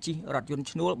ឡើងជិះរថយន្ត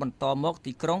ឈ្នួលបន្តមក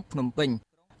ទីក្រុងភ្នំពេញ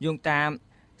យោងតាម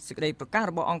សេចក្តីប្រកាស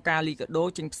របស់អង្គការលីកាដូ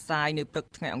ចេញផ្សាយនៅព្រឹក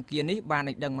ថ្ងៃអង្គារនេះបាន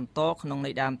ឲ្យដឹងបន្តក្នុងន័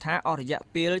យដើមថាអស់រយៈ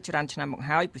ពេលច្រើនឆ្នាំមក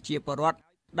ហើយប្រជាពលរដ្ឋ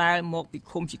ដែលមកពី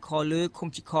ឃុំជីខលើឃុំ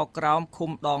ជីខក្រោម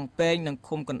ឃុំដងពេងនិង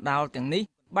ឃុំកណ្ដាលទាំងនេះ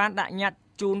បានដាក់ញត្តិ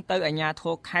ជូនទៅអាជ្ញាធ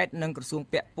រខេត្តនិងក្រសួង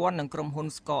ពាក់ព័ន្ធនិងក្រុមហ៊ុន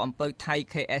ស្ករអំពៅថៃ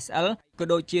KSL ក៏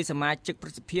ដូចជាសមាជិកប្រ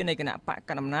សិទ្ធភាពនៃគណៈបក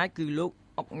កណ្ដាលអំណាចគឺលោក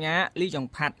អុកញ៉ាលីយ៉ុង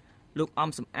ផាត់លោកអំ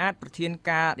សំអាតប្រធាន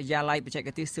ការិយាល័យបច្ចេក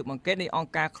ទេសស៊ើបអង្កេតនៃអង្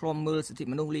គការឃ្លាំមើលសិទ្ធិ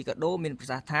មនុស្សលីកាដូមានប្រ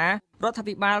សាសន៍ថារដ្ឋា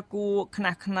ភិបាលគួរខ្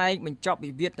នះខ្នែងបញ្ចប់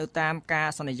វិវាទទៅតាមការ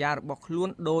សន្យារបស់ខ្លួន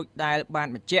ដោយដែលបាន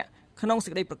បញ្ជាក់ក្នុងសេ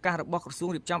ចក្តីប្រកាសរបស់ក្រសួង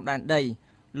រៀបចំដែនដី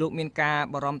លោកមានការ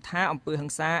បារម្ភថាអំពើហិ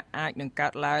ង្សាអាចនឹងកើ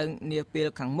តឡើងនាពេល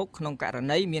ខាងមុខក្នុងករ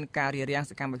ណីមានការរារាំង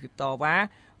សកម្មភាពតវ៉ា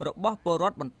របស់ពលរ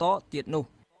ដ្ឋបន្តទៀតនោះ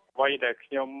អ្វីដែល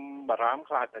ខ្ញុំបារម្ភ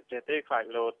ខ្លាចតែចេះទេខ្លាច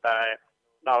លោតែ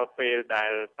ដល់ពេលដែ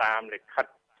លតាមលិខិត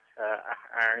អះ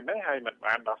អាងហ្នឹងហើយមិន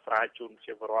បានដោះស្រាយជូន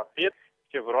ជាពលរដ្ឋទៀត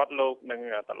ជាពលរដ្ឋលោកនឹង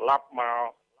ត្រឡប់មក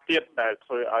ទៀតដែលធ្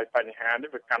វើឲ្យបញ្ហានេះ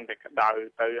វាកាន់តែក្តៅ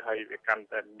ទៅហើយវាកាន់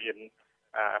តែមាន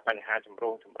បញ្ហាចម្រូ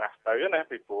ងចម្រាសទៅណា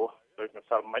ពីព្រោះដោយម្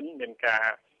សិលមិញមានការ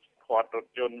ខាត់រថ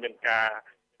យន្តមានការ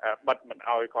បិទមិន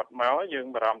អោយគាត់មកយើង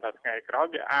បារម្ភថាថ្ងៃក្រោយ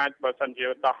វាអាចបើសិនជា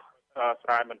ដោះស្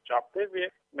រាយមិនចប់ទេវា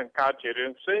នឹងកើតជារឿ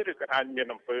ងផ្សេងឬក៏អាចមាន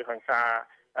អំពើហិង្សា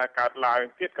កើតឡើង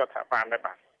ទៀតក៏ថាបានដែរ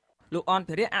បាទលោកអន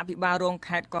ភិរិយអភិបាលរង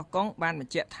ខេត្តកោះកុងបានប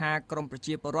ញ្ជាក់ថាក្រមប្រ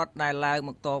ជាពលរដ្ឋដែលឡើងម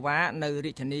កតវ៉ានៅ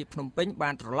រាជធានីភ្នំពេញបា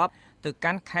នត្រឡប់ទៅ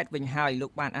កាន់ខេត្តវិញហើយលោ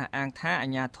កបានអះអាងថាអា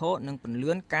ជ្ញាធរនឹងពន្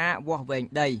លឿនការវាស់វែង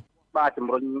ដីបាទជំ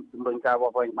រុញការវា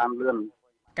ស់វែងបានលឿន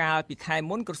កាលពីខែ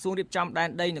មុនក្រសួងរៀបចំដែន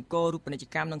ដីនគររូបនីយ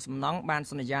កម្មនិងសំណង់បាន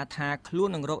សន្យាថាខ្លួន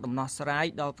នឹងរកដំណោះស្រាយ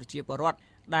ដល់ប្រជាពលរដ្ឋ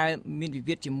ដែលមានវិ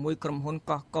វាទជាមួយក្រុមហ៊ុន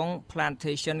កោះកុង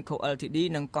Plantation Co Ltd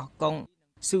និងកោះកុង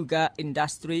Sugar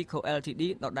Industry Co Ltd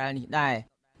ដដែលនេះដែរ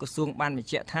ក្រសួងបានបញ្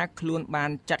ជាក់ថាខ្លួនបា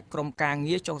នចាត់ក្រុមការ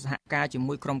ងារចុះសហការជា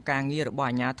មួយក្រុមការងាររបស់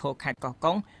អាជ្ញាធរខេត្តកោះ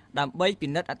កុងដើម្បីពិ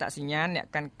និត្យអត្តសញ្ញាណអ្នក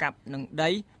កាន់កាប់នឹងដី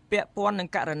ពាក់ព័ន្ធនឹង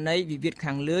ករណីវិវាទ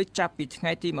ខាងលើចាប់ពីថ្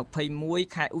ងៃទី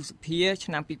21ខែឧសភា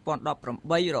ឆ្នាំ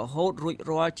2018រហូតរួច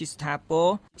រាល់ជាស្ថាពរ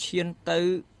ឈានទៅ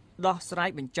ដោះស្រាយ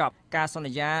បញ្ចប់ការស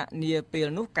ន្យានាពេល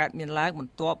នោះកើតមានឡើងប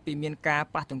ន្ទាប់ពីមានការ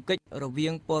ប៉ះទង្គិចរវា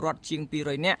ងពលរដ្ឋជាង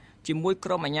200នាក់ជាមួយក្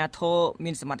រុមអាជ្ញាធរ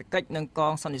មានសមត្ថកិច្ចនិងក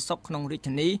ងសន្តិសុខក្នុងរាជ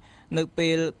ធានីនៅពេ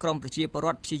លក្រុមប្រជាពលរ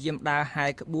ដ្ឋព្យាយាមដើរហែ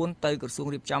កក្បួនទៅក្រសួង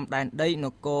រៀបចំដែនដីន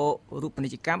គររូបនី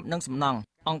យកម្មនិងសំណង់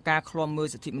អង្គការឃ្លាំមើល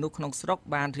សិទ្ធិមនុស្សក្នុងស្រុក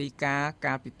បានរាយការណ៍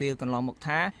កាលពីពេលកន្លងមក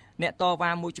ថាអ្នកត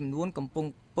វ៉ាមួយចំនួនកំពុង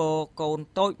ពរកូន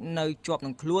តូចនៅជាប់នឹ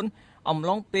ងខ្លួនអំ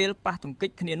ឡុងពេលប៉ះទង្គិច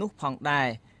គ្នានោះផងដែរ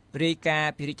រាយការ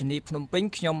ណ៍ពីរាជធានីភ្នំពេញ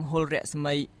ខ្ញុំហុលរស្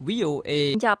មី VOA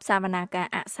ចប់សវនាការ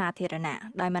អសាធារណៈ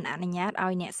ដោយមិនអនុញ្ញាតឲ្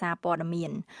យអ្នកសារព័ត៌មា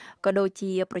នក៏ដូច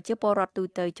ជាប្រជាពលរដ្ឋទូ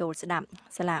ទៅចូលស្ដាប់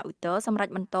សាលាឧទ្ធរសម្រា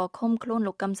ប់បន្តឃុំខ្លួន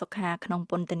លោកកឹមសុខាក្នុង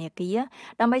ពន្ធនាគារ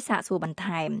ដើម្បីសាកសួរបន្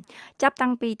ថែមចាប់តាំ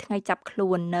ងពីថ្ងៃចាប់ខ្លួ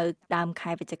ននៅដើម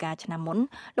ខែវិច្ឆិកាឆ្នាំមុន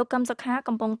លោកកឹមសុខា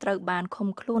កំពុងត្រូវបានឃុំ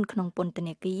ខ្លួនក្នុងពន្ធ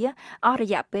នាគារអស់រ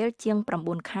យៈពេលជាង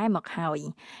9ខែមកហើយ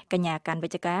កញ្ញាកាន់វិ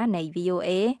ច្ឆិកានៃ VOA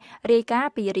រាយការ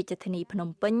ណ៍ពីរាជធានីភ្នំ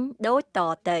ពេញដូចត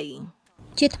ទៅ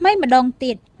ជាថ្មីម្ដង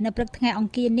ទៀតនៅព្រឹកថ្ងៃអ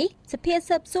ង្គារនេះសភា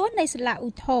ស៊ើបសួរនៃសាលាឧ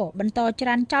ទ្ធរបន្តច្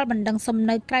រានចោលបណ្ដឹងសុំ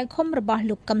នៅក្រៅឃុំរបស់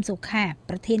លោកកឹមសុខា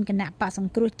ប្រធានគណៈបក្សស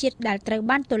ង្គ្រោះជាតិដែលត្រូវ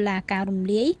បានតុលាការរំ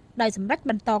លាយដោយសម្រេច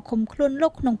បន្តឃុំខ្លួនលោ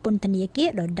កក្នុងពន្ធនាគារ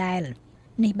ដដែល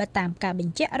នេះបើតាមការប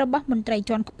ញ្ជាក់របស់មន្ត្រី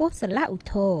ជាន់ខ្ពស់សាលាឧទ្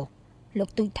ធរលោក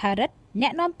ទូចថារិត អ្ន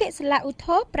កនាំពាក្យសាលាឧទ្ធ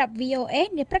រប្រាប់ VOA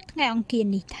នាព្រឹកថ្ងៃអង្គារ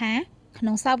នេះថាក្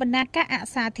នុងសវនាការអ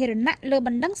សាធារណៈលើប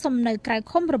ណ្ដឹងសំណើក្រៅ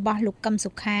ឃុំរបស់លោកកឹម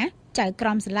សុខាចៅក្រ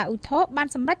មសាលាឧទ្ធរបាន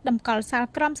សម្រេចតម្កល់សាល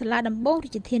ក្រមសាលាដំបងរា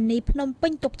ជធានីភ្នំពេ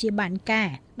ញទុកជាបានការ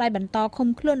ដោយបន្តឃុំ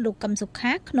ខ្លួនលោកកឹមសុ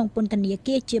ខាក្នុងពន្ធនា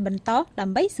គារជាបន្តដើ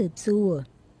ម្បីស៊ើបសួរ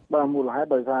បាទមូលហេតុ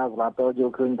ដោយសារសាលាតយ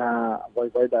ល់ឃើញថាអ្វីៗ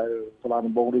ដែលសាលា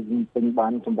ដំបងរាជធានីពេញបា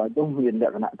នសម្រេចនោះមានល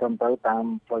ក្ខណៈត្រឹមត្រូវតាម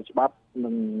ផ្លូវច្បាប់និ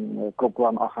ងគ្រប់គ្រា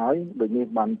ន់អស់ហើយដូចនេះ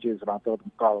បានជាសាលាតត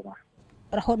ម្កល់បាទ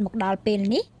រហូតមកដល់ពេល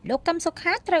នេះលោកកឹមសុ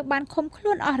ខាត្រូវបានឃុំខ្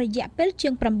លួនអស់រយៈពេលជា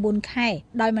ង9ខែ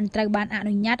ដោយមិនត្រូវបានអ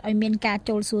នុញ្ញាតឲ្យមានការ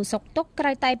ចូលសួរសុខទុក្ខក្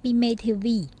រៅតែពីមេធា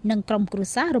វីនិងក្រុមគ្រួ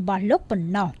សាររបស់លោកប៉ុ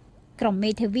ណ្ណោះក្រុមមេ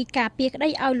ធាវីការពារក្តី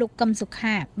ឲ្យលោកកឹមសុ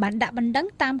ខាបានដាក់បណ្ដឹង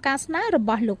តាមការស្នើរប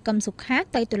ស់លោកកឹមសុខា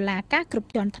ទៅតុលាការគ្រប់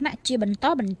ជាន់ថ្នាក់ជាបន្ត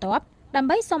បន្ទាប់ដើម្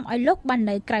បីសុំឲ្យលោកបាន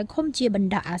នៅក្រៅឃុំជាបណ្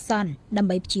ដោះអាសន្នដើម្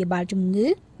បីព្យាបាលជំងឺ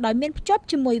ដោយមានភ្ជាប់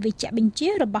ជាមួយវេជ្ជបញ្ជា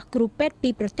របស់គ្រូពេទ្យពី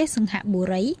ប្រទេសសិង្ហបុ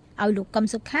រីឲ្យលោកកឹម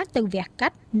សុខាទៅវះកា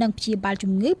ត់និងព្យាបាល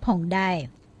ជំងឺផងដែរ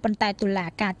ប៉ុន្តែតុលា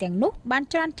ការទាំងនោះបាន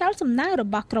ច្រានចោលសំណើរ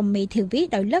បស់ក្រុមមេធាវី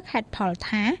ដោយលើកហេតុផល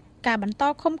ថាការបន្ត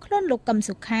ឃុំខ្លួនលោកកឹម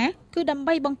សុខាគឺដើម្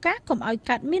បីបង្ការកុំឲ្យ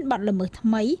កើតមានបទល្មើសថ្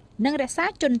មីនិងរក្សា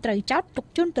ជនត្រូវចោទទុក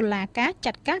ជូនតុលាការ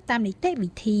ចាត់ការតាមនីតិវិ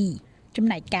ធីចំ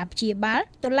ណែកការព្យាបាល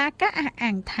តុលាការអះ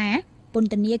អាងថាពន្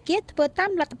ធនាគារធ្វើតា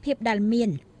មលទ្ធភាពដែលមាន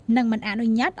និងមិនអនុ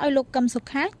ញ្ញាតឲ្យលោកកឹមសុ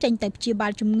ខាចេញទៅព្យាបា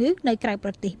លជំងឺនៅក្រៅប្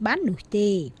រទេសបាននោះទេ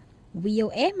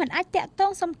VOA មិនអាចតាក់ទ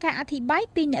ងសុំការអធិប្បាយ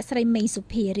ពីអ្នកស្រីមេងសុ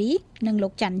ភារីនិងលោ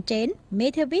កច័ន្ទចេនមេ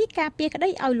ធាវីការពារក្តី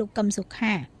ឲ្យលោកកឹមសុ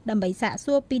ខាដើម្បីសាក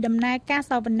សួរពីដំណើរការ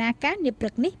សវនាការនាព្រឹ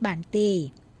កនេះបានទេ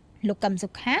លោកកឹមសុ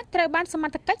ខាត្រូវបានសម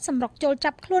ត្ថកិច្ចសម្រុកចូល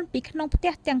ចាប់ខ្លួនពីក្នុងផ្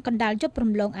ទះទាំងកណ្ដាលយប់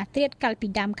រំលងអាធ្រាត្រកាលពី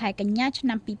ដើមខែកញ្ញាឆ្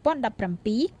នាំ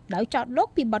2017ដោយចោទលោក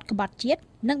ពីបទក្បត់ជាតិ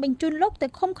និងបញ្ជូនលោកទៅ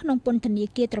ឃុំក្នុងពន្ធនា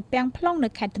គារត្រពាំង plong នៅ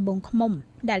ខេត្តត្បូងឃ្មុំ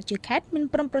ដែលជាខេត្តមាន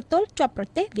ព្រំប្រទល់ជាប់ប្រ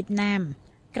ទេសវៀតណាម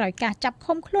ក្រោយការចាប់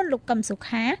ឃុំខ្លួនលោកកឹមសុ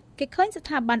ខាគេឃើញស្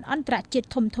ថាប័នអន្តរជាតិ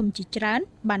ធំៗជាច្រើន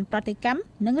បានប្រតិកម្ម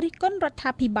និងរិះគន់រដ្ឋា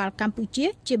ភិបាលកម្ពុជា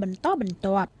ជាបន្តបន្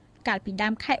ទាប់កាលពីដើ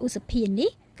មខែឧសភានេះ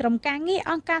ក្រុមការងារ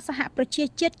អង្គការសហប្រជា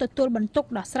ជាតិទទួលបន្ទុក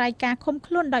ដោះស្រាយការឃុំ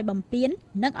ខ្លួនដោយបំពាន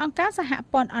និងអង្គការសហ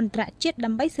ព័ន្ធអន្តរជាតិដើ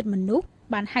ម្បីសិទ្ធិមនុស្ស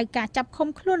បានហៅការចាប់ឃុំ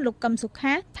ខ្លួនលោកកឹមសុ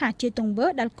ខាថាជាទង្វើ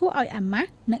ដែលគួរឲ្យអាម៉ាស់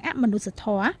និងអមនុស្សធ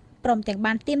ម៌ព្រមទាំង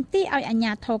បានទាមទារឲ្យអាជ្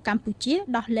ញាធរកម្ពុជា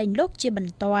ដោះលែងលោកជាប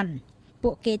ន្ទាន់ពួ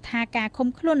កគេថាការឃុំ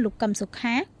ខ្លួនលោកកឹមសុ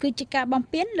ខាគឺជាការបំ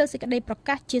ពានលើសេចក្តីប្រ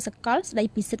កាសជាសកលស្តី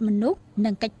ពីសិទ្ធិមនុស្សនិ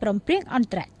ងកិច្ចព្រមព្រៀងអន្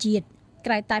តរជាតិ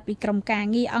ក្រៅតែពីក្រុមការ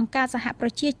ងារអង្គការសហប្រ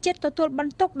ជាជាតិទទួលប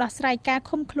ន្ទុកដោះស្រាយការ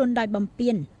ឃុំខ្លួនដោយបំពា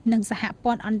ននិងសហ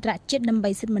ព័ន្ធអន្តរជាតិដើម្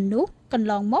បីសិទ្ធិមនុស្សកន្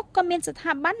លងមកក៏មានស្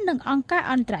ថាប័ននិងអង្គការ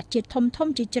អន្តរជាតិធំ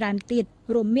ៗជាច្រើនទៀត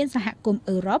រួមមានសហគមន៍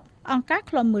អឺរ៉ុបអង្គការ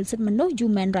ឃ្លាំមើលសិទ្ធិមនុស្ស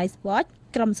Human Rights Watch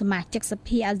ក្រុមសមាជិកស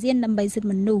ភាអាស៊ានដើម្បីសិទ្ធិ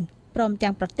មនុស្សព្រម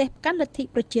ទាំងប្រទេសកាន់លទ្ធិ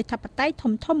ប្រជាធិបតេយ្យ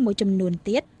ធំៗមួយចំនួន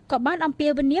ទៀតក៏បានអំពា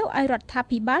វនាវឲ្យរដ្ឋា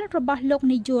ភិបាលរបស់លោក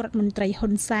នាយករដ្ឋមន្ត្រីហ៊ុ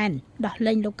នសែនដោះ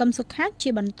លែងលោកកឹមសុខាជា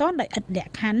បន្ទាន់ដោយឥតលក្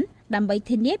ខខណ្ឌដើម្បី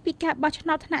ធានាពីការបោះឆ្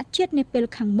នោតថ្នាក់ជាតិនាពេល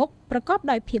ខាងមុខប្រកប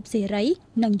ដោយភាពសេរី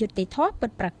និងយុត្តិធម៌ពិ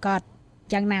តប្រាកដ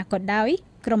យ៉ាងណាក៏ដោយ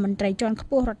ក្រុមមន្ត្រីជាន់ខ្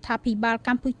ពស់រដ្ឋាភិបាលក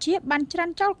ម្ពុជាបានច្រាន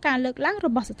ចោលការលើកឡើងរ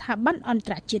បស់ស្ថាប័នអន្ត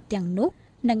រជាតិទាំងនោះ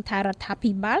និងថារដ្ឋា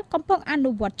ភិបាលកំពុងអ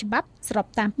នុវត្តច្បាប់ស្រប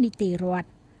តាមនីតិរដ្ឋ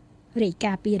រាយ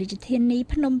ការណ៍ពីរាជធានី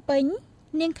ភ្នំពេញ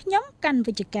នាងខ្ញុំកាន់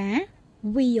វិជ្ជការ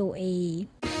VOA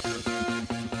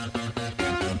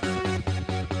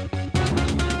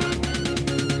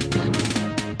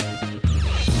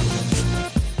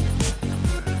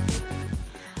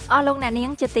អស់លោកអ្នកនា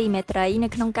ងជាទីមេត្រីនៅ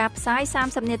ក្នុងការផ្សាយ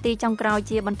30នាទីចុងក្រោយ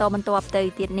ជាបន្តបន្ទាប់ទៅ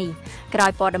ទៀតនេះក្រោ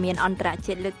យព័ត៌មានអន្តរ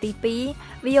ជាតិលើកទី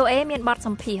2 VOA មានបទស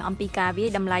ម្ភាសន៍អំពីការវាយ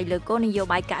តម្លៃលើគោលនយោ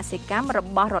បាយកសិកម្មរ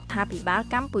បស់រដ្ឋាភិបាល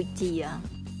កម្ពុជា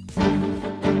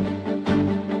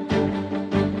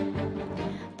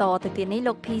តទៅទៀតនេះ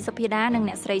លោកភីសុភាដានិង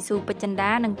អ្នកស្រីស៊ូពេជ្រចិន្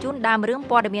តានឹងជូនដើមរឿង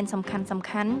ព័ត៌មានសំខា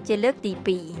ន់ៗជាលើកទី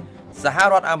2សហ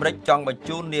រដ្ឋអាមេរិកចង់បញ្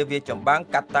ជូននាវាចម្បាំង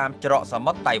កាត់តាមច្រកស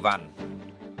មុទ្រតៃវ៉ាន់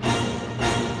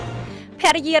ភ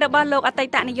រិយារបស់លោកអតី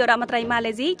តនាយករដ្ឋមន្ត្រីម៉ា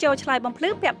ឡេស៊ីចូលឆ្លើយបំភ្លឺ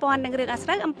ពាក់ព័ន្ធនឹងរឿងអាស្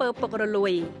រូវអំពើពុករលួ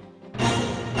យ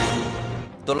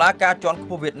តុលាការជាន់ខ្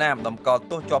ពស់វៀតណាមតម្កល់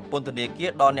ទោសជាប់ពន្ធនាគារ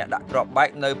ដល់អ្នកដាក់គ្រាប់បែក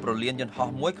នៅប្រលានយន្តហោះ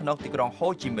មួយក្នុងទីក្រុងហូ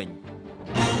ជីមិញ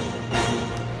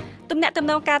ទំនាក់ទំ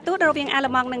នងការទូតរវាងអាល្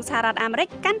លឺម៉ង់និងសហរដ្ឋអាមេរិក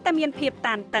កាន់តែមានភាព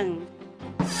តានតឹង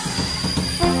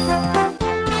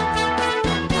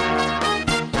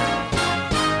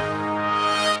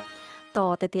ត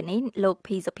ទៅទៀតនេះលោក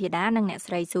ភីសុភាដានិងអ្នក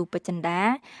ស្រីស៊ូពេជ្រចិន្តា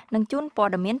នឹងជូនព័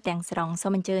ត៌មានទាំងស្រុងសូ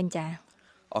មអញ្ជើញចា៎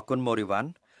អរគុណម៉ូរីវ៉ាន់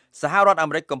សហរដ្ឋអា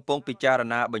មេរិកកំពុងពិចារ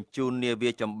ណាបញ្ជូននាវា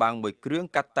ចម្បាំងមួយគ្រឿង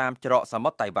កាត់តាមច្រកសមុ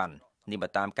ទ្រតៃវ៉ាន់នេះបើ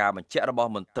តាមការបញ្ជាក់រប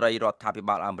ស់មន្ត្រីរដ្ឋាភិ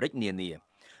បាលអាមេរិកនានា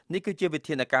នេះគឺជាវិ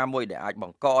ធានការមួយដែលអាចប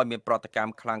ង្កឲ្យមានប្រតិកម្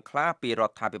មខ្លាំងក្លាពីរ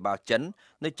ដ្ឋាភិបាលចិន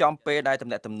នៅចំពេលដែលទំ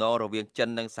នាក់ទំនងរវាងចិន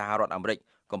និងសហរដ្ឋអាមេរិក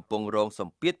កំពុងរងស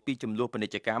ម្ពាធពីចំនួនពាណិ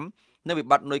ជ្ជកម្មនិងវិ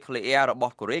បត្តិនុយក្លេអ៊ែររប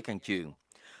ស់កូរ៉េខាងជើង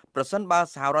ប្រសិនបើ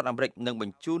សហរដ្ឋអាមេរិកនឹងប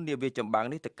ញ្ជូននាវាចម្បាំង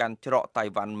នេះទៅកាន់ច្រកតៃ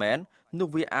វ៉ាន់មែននោះ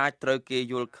វាអាចត្រូវគេ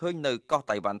យល់ឃើញនៅកោះ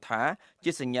តៃវ៉ាន់ថា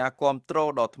ជាសញ្ញាគាំទ្រ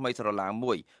ដ៏ថ្មីស្រឡាង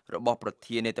មួយរបស់ប្រ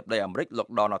ធានាធិបតីអាមេរិកលោក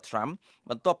Donald Trump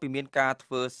បន្ទាប់ពីមានការធ្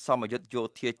វើសមយុទ្ធយោ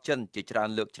ធាចិនជាច្រើន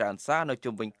លើកច្រើនសារនៅ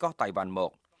ជុំវិញកោះតៃវ៉ាន់ម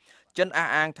កចិនអះ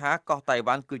អាងថាកោះតៃ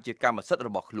វ៉ាន់គឺជាកម្មសិទ្ធិរ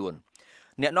បស់ខ្លួន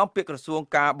អ្នកនាំពាក្យក្រសួង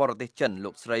ការបរទេសចិនលោ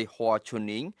កស្រី Hua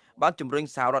Chunying បានជំរុញ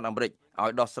សហរដ្ឋអាមេរិកឲ្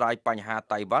យដោះស្រាយបញ្ហា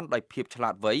តៃវ៉ាន់ដោយភាពឆ្លា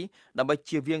តវៃដើម្បី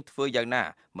ជៀសវាងធ្វើយ៉ាងណា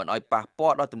មិនឲ្យប៉ះពា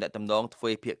ល់ដល់ទំនាក់ទំនងទ្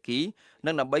វេភាគី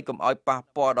និងដើម្បីកុំឲ្យប៉ះ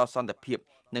ពាល់ដល់សន្តិភាព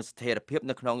និងស្ថិរភាព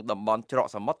នៅក្នុងតំបន់ច្រក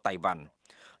សមុទ្រតៃវ៉ាន់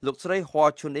លោកស្រី Hua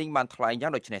Chunying បានថ្លែងយ៉ា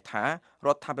ងដូចនេះថារ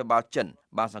ដ្ឋាភិបាលចិន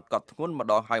បានសង្កត់ធ្ងន់ម្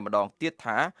ដងហើយម្ដងទៀត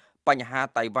ថាបញ្ហា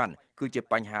តៃវ៉ាន់គឺជា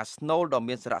បញ្ហាស្នូលដ៏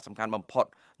មានសារៈសំខាន់បំផុត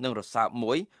និងរសើប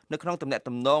មួយនៅក្នុងទំនាក់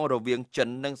ទំនងរវាងចិន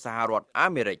និងសហរដ្ឋអា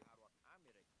មេរិក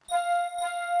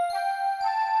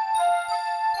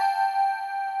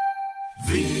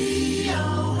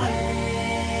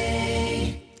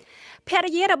ភ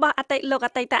រិយារបស់អតី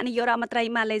តនាយករដ្ឋមន្ត្រី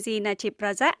ម៉ាឡេស៊ីណាជីប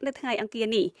រ៉ាហ្សាក់នៅថ្ងៃអង្គារ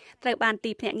នេះត្រូវបាន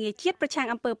ទីភ្នាក់ងារជាតិប្រឆាំង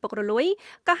អំពើពុករលួយ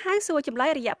ក៏ហៅសួរចម្លើ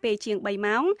យរយៈពេលជាង3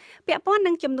ម៉ោងពាក់ព័ន្ធ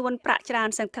នឹងចំនួនប្រាក់ច្រើន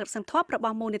សន្ធឹកសន្ធាប់រប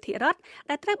ស់មូលនិធិរដ្ឋ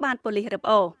ដែលត្រូវបានប៉ូលីសរឹប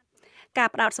អូសការ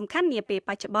ផ្ដោតសំខាន់នាពេល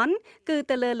បច្ចុប្បន្នគឺ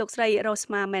ទៅលើលោកស្រី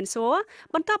Rosma Mansour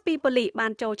បន្ទាប់ពីប៉ូលីសបា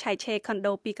នចូលឆែកឆេរខុន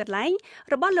ដូពីកន្លែង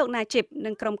របស់លោកណាជីប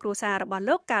និងក្រុមគ្រួសាររបស់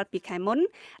លោកកាលពីខែមុន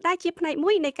ដែលជាផ្នែក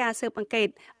មួយនៃការស៊ើបអង្កេត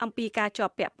អំពីការជា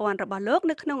ប់ពាក់ព័ន្ធរបស់លោក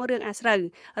នៅក្នុងរឿងអាស្រូវ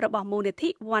របស់មូលនិធិ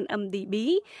 1MDB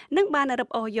និងបានរឹប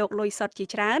អូសយកលុយសុទ្ធជា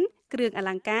ច្រើនគ្រឿងអល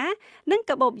ង្ការនិង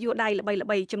កាបូបយួរដៃល្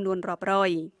បីៗចំនួនរាប់រ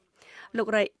យលោ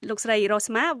កស្រី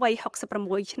Rosma វ័យ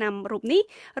66ឆ្នាំរូបនេះ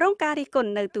រងការរិះគ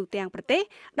ន់នៅទូទាំងប្រទេស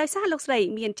ដោយសារលោកស្រី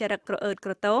មានចរិតក្រអឺត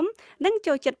ក្រទមនិង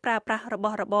ចូលចិត្តប្រើប្រាស់រប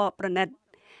ស់របរប្រណិត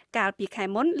កាលពីខែ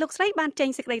មុនលោកស្រីបានចេញ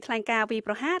សេចក្តីថ្លែងការណ៍វាយ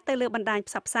ប្រហារទៅលើបណ្ដាញ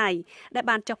ផ្សព្វផ្សាយដែល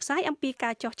បានចុះផ្សាយអំពីកា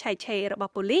រចុះឆែកឆេររប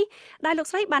ស់ប៉ូលីសដែលលោក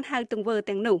ស្រីបានហៅទង្វើ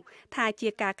ទាំងនោះថាជា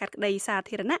ការកាត់ក្តីសា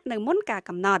ធារណៈនៅមុនការ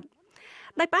កំណត់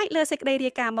ដោយផ្អែកលើសេចក្តី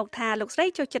រាយការណ៍មកថាលោកស្រី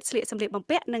ចូលចិត្តស្លៀកសម្លៀកបំ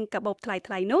ពាក់និងកាបូបថ្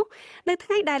លៃៗនោះនៅថ្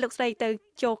ងៃដែលលោកស្រីទៅ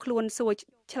ចូលខ្លួនសួរ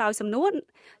ឆ្លើយសំណួ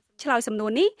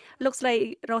រនេះលោកស្រី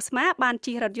Rosma បាន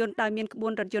ជិះរថយន្តដោយមានក្បួ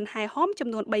នរថយន្តហែហមចំ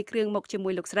នួន3គ្រឿងមកជាមួ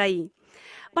យលោកស្រី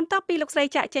បន្ទាប់ពីលោកស្រី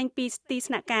ចាក់ចែងពីទី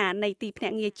ស្នាក់ការនៃទីភ្នា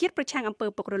ក់ងារជាតិប្រឆាំងអំពើ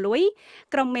ពុករលួយ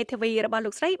ក្រុមមេធាវីរបស់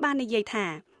លោកស្រីបាននិយាយថា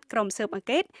ក្រុមស៊ើបអង្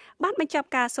កេតបានបញ្ចប់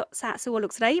ការសាកសួរលោ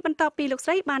កស្រីបន្ទាប់ពីលោកស្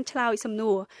រីបានឆ្លើយសំ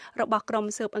ណួររបស់ក្រុម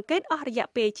ស៊ើបអង្កេតអស់រយៈ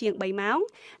ពេលជាង3ម៉ោង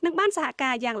និងបានសហ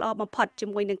ការយ៉ាងល្អបំផុតជា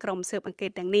មួយនឹងក្រុមស៊ើបអង្កេ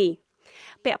តទាំងនេះ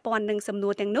ពាក់ព័ន្ធនឹងសំណួ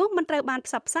រទាំងនោះមិនត្រូវបាន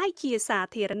ផ្សព្វផ្សាយជាសា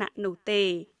ធារណៈនោះទេ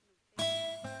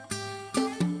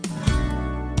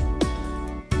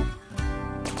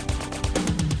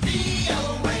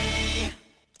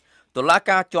តុលា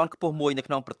ការជាន់ខ្ពស់មួយនៅ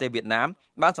ក្នុងប្រទេសវៀតណាម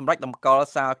បានសម្រេចតម្កល់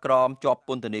សាលក្រមជាប់ព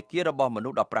ន្ធនាគាររបស់មនុ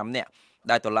ស្ស15នាក់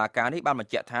ដែលតុលាការនេះបានប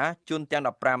ញ្ជាក់ថាជនទាំង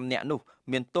15នាក់នោះ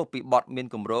មានទោសពីបទមាន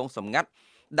គម្រោងសម្ងាត់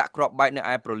ដាក់គ្រាប់បែកនៅ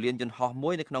ឯប្រលានយន្តហោះមួ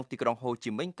យនៅក្នុងទីក្រុងហូ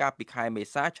ជីមិញកាលពីខែមេ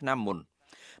សាឆ្នាំមុន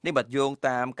នេះបាត់យោង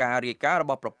តាមការរាយការណ៍រ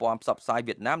បស់ប្រព័ន្ធផ្សព្វផ្សាយ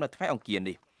វៀតណាមនៅថ្ងៃអង្គារ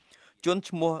នេះជន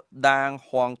ឈ្មោះដាង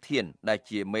ហួងធៀនដែល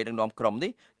ជាមេដឹកនាំក្រុម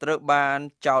នេះត្រូវបាន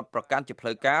ចោទប្រកាន់ជាផ្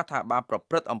លូវការថាបានប្រ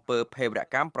ព្រឹត្តអំពើភេរវ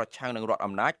កម្មប្រឆាំងនឹងរដ្ឋ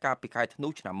អំណាចកាលពីខែធ្នូ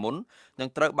ឆ្នាំមុននិង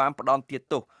ត្រូវបានផ្ដន្ទា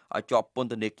ទោសឲ្យជាប់ពន្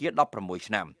ធនាគារ16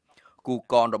ឆ្នាំគូ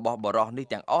កនរបស់បរិសុទ្ធនេះ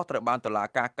ទាំងអស់ត្រូវបានតុលា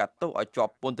ការកាត់ទោសឲ្យជា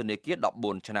ប់ពន្ធនាគារ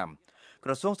14ឆ្នាំក្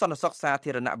រសួងសន្តិសុខសា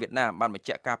ធារណៈវៀតណាមបានបញ្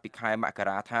ជាក់កាលពីខែមក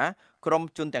រាថាក្រុម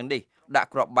ជនទាំងនេះដាក់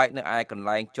គ្រាប់បែកនៅឯកន្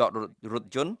លែងចតរថ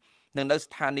យន្តនិងនៅ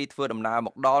ស្ថានីយ៍ធ្វើដំណើរម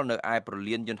កដល់នៅឯប្រ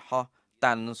លានយន្តហោះ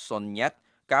តាន់សុនញ៉ាត់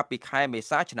កាលពីខែមេ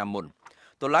សាឆ្នាំមុន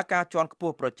តុលាការជាន់ខ្ព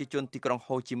ស់ប្រជាជនទីក្រុង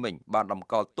ហូជីមិញបានតម្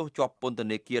កល់ទោសជាប់ពន្ធ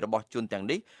នាគាររបស់ជនទាំង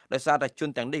នេះដោយសារតែជន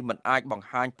ទាំងនេះមិនអាចបង្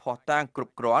ហាញភស្តុតាងគ្រ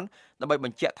ប់គ្រាន់ដើម្បីប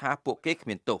ញ្ជាក់ថាពួកគេគ្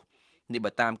មានទោសនេះ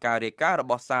បើតាមការរាយការណ៍រ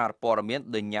បស់សារព័ត៌មាន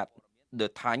The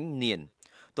Thanh Nien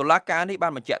តុលាការនេះបា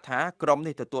នបញ្ជាក់ថាក្រុម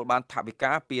នេះទទួលបានថវិ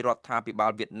កាពីរដ្ឋាភិបា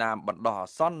លវៀតណាមបណ្ដោះអា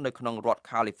សន្ននៅក្នុងរដ្ឋ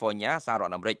California សហរ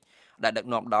ដ្ឋអាមេរិកដែលដឹក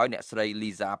នាំដោយអ្នកស្រី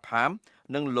Lisa Pham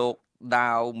និងលោក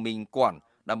ដាវមីងគួន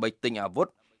ដើម្បីទិញអាវុធ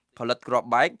ផលិតគ្រាប់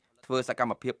បែកធ្វើសក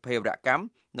ម្មភាពភេរវកម្ម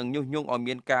និងញុះញង់ឲ្យ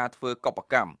មានការធ្វើកុប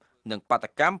កម្មនិងបាត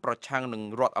កម្មប្រឆាំងនឹង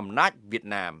រដ្ឋអំណាចវៀត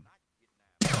ណាម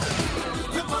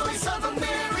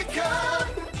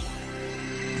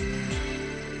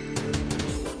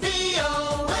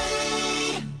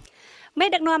មេ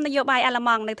ដឹកនាំនយោបាយអាល្លឺ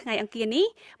ម៉ង់នៅថ្ងៃអង្គារនេះ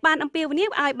បានអំពាវនាវ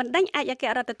ឲ្យបណ្ដេញឯកអគ្គ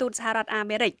រដ្ឋទូតសហរដ្ឋអា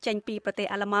មេរិកចេញពីប្រទេស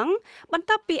អាល្លឺម៉ង់បន្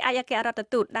ទាប់ពីឯកអគ្គរដ្ឋ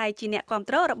ទូតដែលជាអ្នកគាំ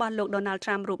ទ្ររបស់លោក Donald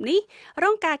Trump រូបនេះរ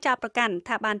ងការចោទប្រកាន់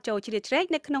ថាបានចូលជ្រៀតជ្រែក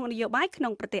នៅក្នុងនយោបាយក្នុ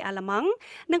ងប្រទេសអាល្លឺម៉ង់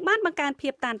និងបានបង្កើនភា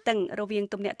ពតានតឹងរវាង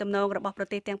ទំនាក់ទំនងរបស់ប្រ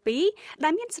ទេសទាំងពីរដែ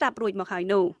លមានស្រាប់រួចមកហើយ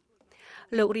នោះ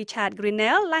លោក Richard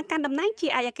Grenell ឡើងកាន់តំណែងជា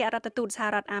ឯកអគ្គរដ្ឋទូតសហ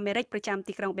រដ្ឋអាមេរិកប្រចាំ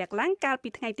ទីក្រុង Berlin កាលពី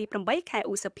ថ្ងៃទី8 ខែ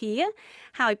ឧសភា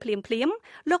ហើយភ្លាម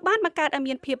លោកបានបង្កើតឲ្យ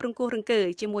មានភាពរង្គោះរង្គើ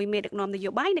ជាមួយមេដឹកនាំន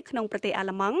យោបាយនៅក្នុងប្រទេសអាល្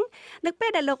លឺម៉ង់នៅពេល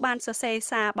ដែលលោកបានសរសេរ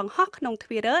សារបង្ហោះក្នុង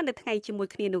Twitter នៅថ្ងៃជាមួយ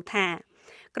គ្នានោះថា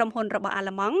ក្រុមហ៊ុនរបស់អាល្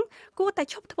លឺម៉ង់គួរតែ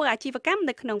ឈប់ធ្វើអាជីវកម្ម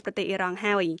នៅក្នុងប្រទេសអ៊ីរ៉ង់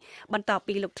ហើយបន្ទាប់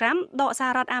ពីលោកត្រាំដកសហ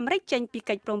រដ្ឋអាមេរិកចេញពី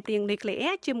កិច្ចព្រមព្រៀងនុយក្លេ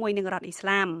អ៊ែរជាមួយនឹងរដ្ឋអ៊ីស្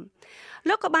លាម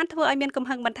លោកក៏បានធ្វើឲ្យមានកំ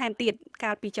ហឹងបន្ថែមទៀត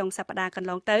កាលពីចុងសប្តាហ៍កន្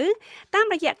លងទៅតាម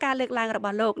រយៈការលើកឡើងរប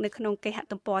ស់លោកនៅក្នុងគេហ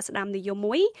ទំព័រស្ដាមនិយម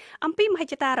មួយអំពីមហិ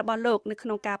ច្ឆតារបស់លោកនៅក្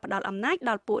នុងការផ្ដល់អំណាច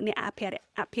ដល់ពួកអ្នកអភិរ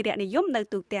ក្សនិយមនៅ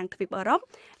ទូទាំងទ្វីបអឺរ៉ុប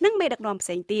និងមេដឹកនាំផ្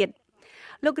សេងទៀត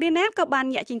លោក Grenell ក៏បាន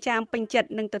ញាក់ចិញ្ចាមពេញចិត្ត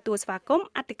នឹងទទួលស្វាគមន៍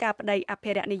អធិការបតីអ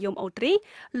ភិរក្សនិយមអូទ្រីស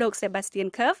លោក Sebastian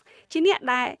Kurz ជាអ្នក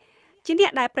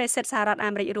ដែលប្រេសិតសហរដ្ឋអា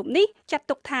មេរិករូបនេះចាត់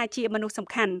ទុកថាជាមនុស្សសំ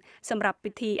ខាន់សម្រាប់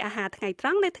ពិធីអាហារថ្ងៃត្រ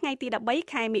ង់នៅថ្ងៃទី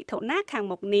13ខែមិថុនាខាង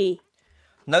មុខនេះ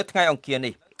នៅថ្ងៃអង្គារ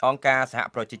នេះអង្គការសហ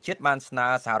ប្រជាជាតិបានស្នើ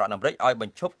សហរដ្ឋអាមេរិកឲ្យប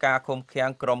ញ្ឈប់ការឃុំឃាំ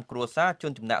ងក្រុមគ្រួសារជ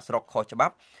នចំណាក់ស្រុកខុសច្បា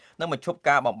ប់និងបញ្ឈប់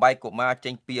ការបំបែកកុមារ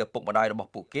ចេញពីឪពុកម្ដាយរបស់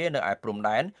ពួកគេនៅឯព្រំ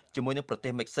ដែនជាមួយនឹងប្រទេ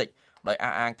សមិចស៊ិកដោយ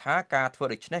អះអាងថាការធ្វើ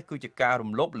ដូច្នេះគឺជាការ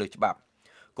រំលោភលើច្បាប់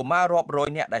កុមាររាប់រយ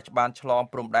នាក់ដែលបានឆ្លង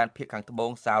ព្រំដែនភាគខាងត្បូ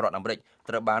ងសហរដ្ឋអាមេរិក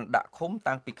ត្រូវបានដាក់ឃុំ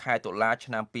តាំងពីខែតុលា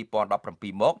ឆ្នាំ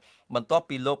2017មកបន្ទាប់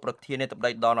ពីលោកប្រធានាធិប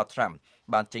តី Donald Trump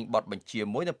បានចេញបទបញ្ជា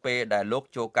មួយនៅពេលដែលលោក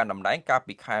ចូលកាន់តំណែងកាល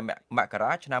ពីខែមក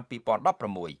រាឆ្នាំ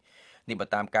2016នេះបើ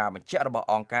តាមការបញ្ជាក់របស់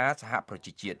អង្គការសហប្រ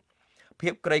ជាជាតិភា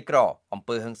ពក្រីក្រអំ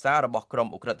ពើហិង្សារបស់ក្រុម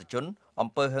អ ுக ្រិតជនអំ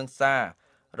ពើហិង្សា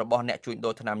របស់អ្នកជួញដូ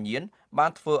រថ្នាំញៀនបា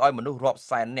នធ្វើឲ្យមនុស្សរាប់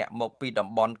សែននាក់មកពីតំ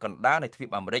បន់កណ្ដាលនៃទ្វីប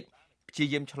អាមេរិកព្យា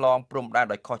យាមឆ្លងព្រំដែន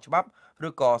ដោយខុសច្បាប់ឬ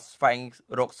ក៏ស្វែង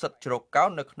រកសិទ្ធិជ្រកកោន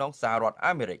នៅក្នុងសហរដ្ឋ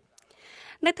អាមេរិក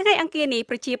នៅថ្ងៃអង្គារនេះ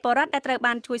ប្រជាពលរដ្ឋដែលត្រូវ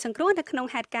បានជួយសង្គ្រោះនៅក្នុង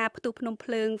ហេតុការណ៍ផ្ទុះភ្នំភ្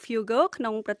លើង Fuego ក្នុ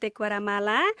ងប្រទេស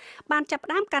Guatemala បានចាប់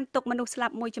ផ្ដើមកាន់ទុកមនុស្សស្លា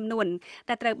ប់មួយចំនួន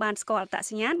ដែលត្រូវបានស្គាល់អត្ត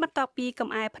សញ្ញាណបន្ទាប់ពីកំ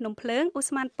អែភ្នំភ្លើងឧ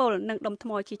ស្ម័នពុលនិងដុំថ្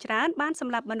មជាច្រើនបានស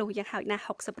ម្លាប់មនុស្សយ៉ាងហោចណាស់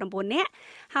69នាក់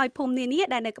ហើយភូមិនានា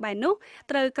ដែលនៅក្បែរនោះ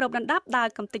ត្រូវគ្របដណ្ដប់ដោយ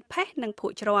កំទេចផេះនិងភ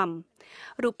ក់ជ្រាំ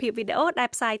រូបភាពវីដេអូដែល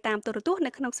ផ្សាយតាមទូរទស្សន៍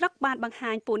នៅក្នុងស្រុកបានបង្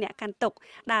ហាញពួកអ្នកកាន់ទុក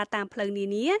ដើរតាមផ្លូវនា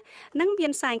នានិងមា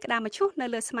នសែងក្តារមឈូសនៅ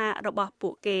លើស្មារបស់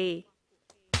ពួកគេ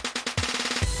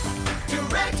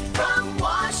Direct from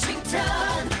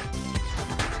Washington,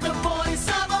 the voice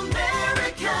of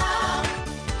America,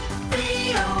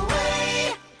 VOA.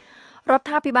 រដ្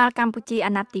ឋាភិបាលកម្ពុជា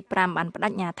អាណត្តិទី5បានបដិ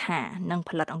ញ្ញាថានឹង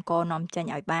ផលិតអង្ករនាំចេញ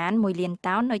ឲ្យបាន1លាន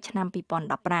តោននៅឆ្នាំ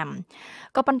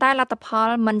2015ក៏ប៉ុន្តែលទ្ធផល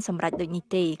មិនសម្រេចដូចនេះ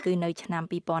ទេគឺនៅឆ្នាំ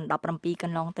2017ក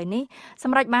ន្លងទៅនេះស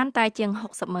ម្រេចបានតែជាង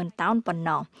60,000តោនប៉ុណ្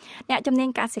ណោះអ្នកជំនាញ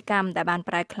កសិកម្មដែលបាន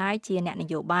ប្រែក្លាយជាអ្នកន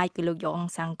យោបាយគឺលោកយ៉ង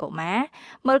សង្កូម៉ា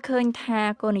មើលឃើញថា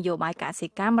គោលនយោបាយកសិ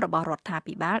កម្មរបស់រដ្ឋា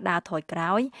ភិបាលដើរថយក្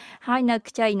រោយហើយនៅ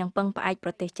ខ្ចីនឹងពឹងផ្អែកប្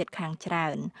រទេសជិតខាងច្រើ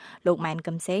នលោកម៉ែន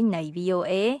កឹមសេងនៃ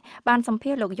VOA បានសម្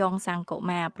ភាសន៍លោកយ៉ងសង្កូ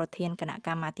ម៉ាប្រធានគណៈក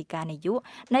ម្មាធិការនយោបា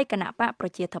យនៃគណៈបកប្រ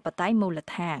ជាធិបតេយ្យមូល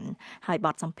ដ្ឋានហើយប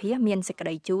ទសម្ភាសន៍មានសេចក្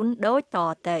តីជូនដូចត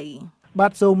ទៅបា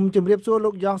ទសូមជម្រាបសួរលោ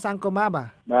កយ៉ងសង្កូម៉ាបាទ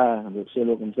ជម្រាបសួរ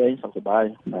លោកកឹមសេងសុខសប្បាយ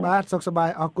បាទសុខសប្បាយ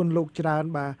អរគុណលោកច្រើន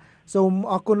បាទសូម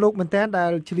អរគុណលោកមែនទែនដែ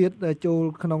លឆ្លៀតចូល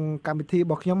ក្នុងកម្មវិធីរ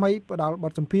បស់ខ្ញុំឲ្យផ្ដល់ប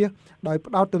ទសម្ភាសន៍ដោយ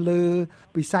ផ្ដោតទៅលើ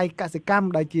វិស័យកសិកម្ម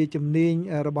ដែលជាជំនាញ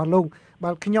របស់លោក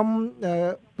បាទខ្ញុំ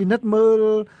ពិនិត្យមើល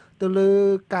ទៅលើ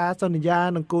ការសន្យា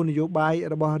និងគោលនយោបាយ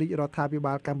របស់រាជរដ្ឋាភិ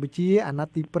បាលកម្ពុជាអាណត្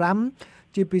តិទី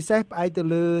5ជាពិសេសផ្អែកទៅ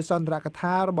លើសន្ទរក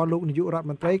ថារបស់លោកនាយករដ្ឋ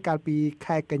មន្ត្រីកាលពី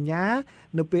ខែកញ្ញា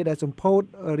នៅពេលដែលសម្ពោធ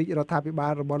រាជរដ្ឋាភិបា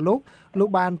លរបស់លោក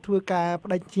បានធ្វើការប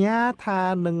ដិញ្ញាថា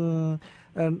នឹង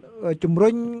ជំរុ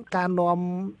ញការនាំ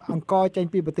អង្ករចេញ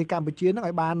ពីប្រទេសកម្ពុជានឹង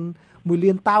ឲ្យបាន1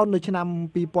លានតោននៅឆ្នាំ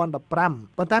2015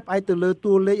ប៉ុន្តែផ្អែកទៅលើ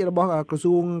តួលេខរបស់ក្រ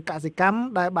សួងកសិកម្ម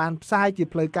ដែលបានផ្សាយជា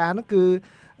ផ្លូវការនោះគឺ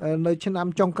នៅឆ្នាំ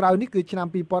ចុងក្រោយនេះគឺឆ្នាំ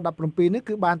2017នេះ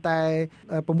គឺបានតែ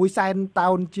600,000តោ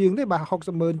នជាងទេបាទ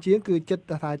60,000ជាងគឺចិត្ត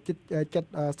ថា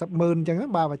70,000អញ្ចឹង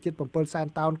បាទជិត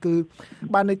700,000តោនគឺ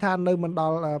បានន័យថានៅមិនដ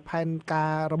ល់ផែនកា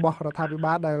ររបស់រដ្ឋាភិ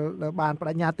បាលដែលបានប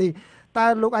ដិញ្ញាទេតើ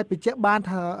លោកអាចបញ្ជាក់បាន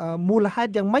ថាមូលហេ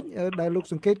តុយ៉ាងម៉េចដែលលោក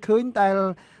សង្កេតឃើញតែ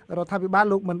រដ្ឋាភិបាល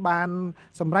លោកមិនបាន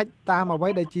សម្រេចតាមអ្វី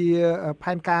ដែលជា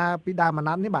ផែនការពីដើមអាណ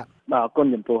ត្តិនេះបាទអរគុណ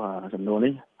ចំពោះសំណួរ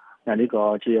នេះនេះក៏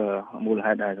ជាមូល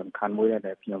ហេតុដែលសំខាន់មួយ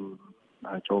ដែលខ្ញុំ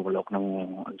ចូលប្រឡូកក្នុង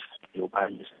នយោបាយ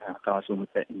តស៊ូម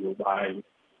តិនយោបាយ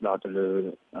ដល់ទៅលើ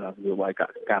នយោបាយក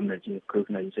សិកម្មដែលជាគ្រឹះ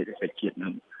នៃសេដ្ឋកិច្ចជាតិនឹ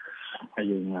ងហើយ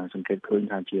យើងសង្កេតឃើញ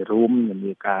ថាជារួម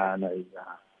នាការនៃ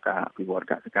ការអភិវឌ្ឍ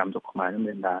កសិកម្មស្រុកខ្មែរនឹង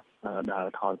មានដើរ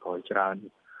ថយក្រោយច្រើន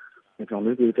នៅក្នុង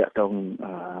នេះគឺតកតង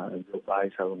នយោបាយ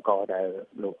ស្រូវអង្ករដែល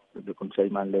លោកកុំសេង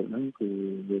បានលើកហ្នឹងគឺ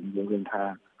យើងឃើញថា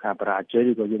ការបរាជ័យ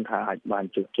ឬក៏យើងថាអាចបាន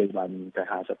ជោគជ័យបានតែ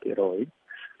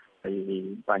 50% ហើយ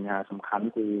បញ្ហាសំខាន់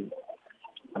គឺ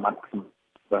សមត្ថភា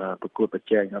ព ប្រកួតប្រ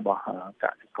ជែងរបស់ក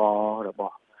សិកររប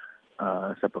ស់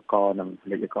សិប្បករនិងផ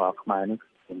លិតករខ្មែរនេះ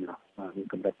មាន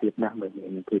កម្រិតទៀតណាស់bởi vì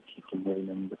មានភាពជាមួយ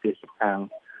នឹងប្រទេសជិតខាង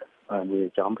វា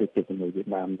ចំពីជាមួយវៀត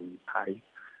ណាមនិងថៃ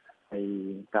ហើយ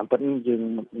តាមពិតយើង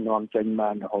នាំចេញបា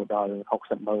នរហូតដល់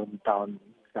60,000 តោន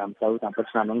តាមពិត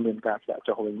ឆ្នាំហ្នឹងមានការធ្លាក់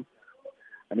ចុះវិញ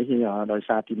អានេះគឺដោយ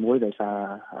សារទី1ដោយសារ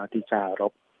ទីផ្សារអឺរ៉ុ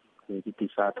បគឺទី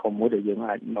ផ្សារធំមួយដែលយើង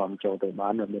អាចនាំចូលទៅបា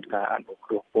នដោយមានការអនុគ្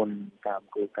រោះពន្ធតាម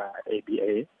គោលការណ៍ ABA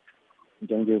អញ្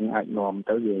ចឹងយើងអាចនាំ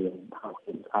ទៅយើង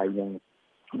ថៃយើង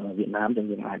វៀតណាម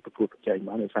យើងអាចប្រកួតប្រជែង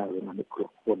បានដោយសារយើងអនុគ្រោះ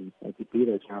ពន្ធហើយទី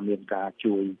2ដោយសារមានការ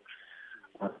ជួយ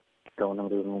ចូលក្នុង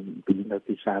រឿងពីនៅ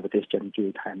ទីផ្សារប្រទេសចិនជួយ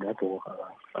ថែមដែរព្រោះ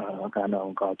ការនាំអ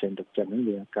ង្គចេញទៅចិននេះ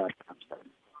វាកើតតាមស្ទើរ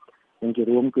នឹងជា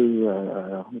រួមគឺ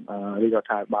រាជរដ្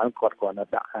ឋាភិបាលគាត់គ្រាន់តែ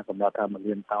ដាក់កំណត់ថា1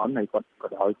លានតោនហើយគាត់ក៏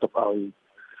ឲ្យទុកឲ្យ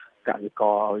កសិក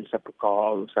រឲ្យសិប្បករ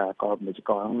ឧស្សាហករពាណិជ្ជ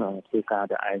ករធ្វើការ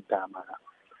ទៅឯងតាម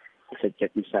សេចក្ដី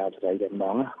វិសាស្ត្រតែម្ដ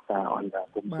ងការអន្តរា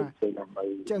គមន៍ផ្សេងៗដើម្បី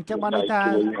ចឹងបានន័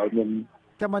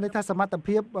យថាសមត្ថ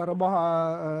ភាពរបស់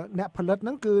អ្នកផលិតហ្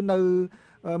នឹងគឺនៅ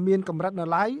មានកម្រិតនៅ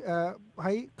ឡើយ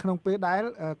ហើយក្នុងពេលដែល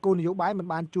គោលនយោបាយមិន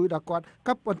បានជួយដល់គាត់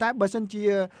ក៏ប៉ុន្តែបើសិនជា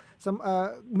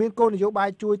មានគោលនយោបាយ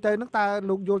ជួយទៅហ្នឹងតើ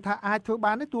លោកយល់ថាអាចធ្វើ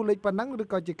បានទេតួលេខប៉ុណ្ណឹងឬ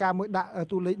ក៏ជាការមួយដាក់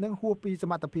តួលេខហ្នឹងហួសពីស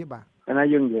មត្ថភាពបាទតែ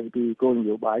យើងនិយាយពីគោលន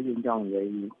យោបាយយើងចង់និយាយ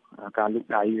ការលូក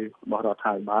ដៃរបស់រដ្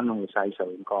ឋាភិបាលក្នុងវិស័យស្រែ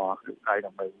ចម្ការលូកដៃ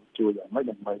ដើម្បីជួយយ៉ាងម៉េច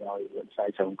ដើម្បីឲ្យវិស័យ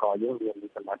ស្រែចម្ការយើងមាន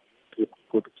សមត្ថភាព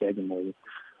គួរប្រជែងជាមួយ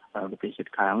ប្រទេសជិត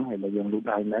ខាងហើយបើយើងលូក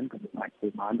ដៃមែនក៏យើងអាចធ្វើ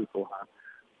បានពីព្រោះ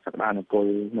សក្តានុពល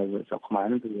នៅស្រុកខ្មែរ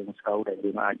នេះគឺយើងស្គាល់ដែល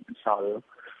យើងអាចសល់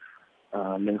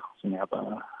នឹងសម្រាប់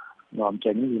នាំ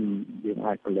ចេញយើង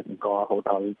អាចផលិតអង្គររហូត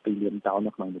ដល់2លានតោន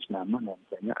នៅក្នុងមួយឆ្នាំណានាំ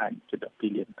ចេញអាចជិតដល់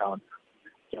2លានតោន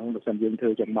អញ្ចឹងបើសិនយើងធ្វើ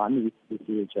ចឹងបានវា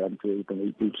ច្រើនជួយពង្រី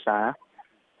កទីផ្សារ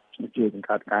ជួយបង្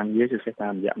កើតការងារជាសេដ្ឋតា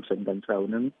មរយៈម៉ាស៊ីនកិនស្រូវ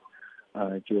ហ្នឹង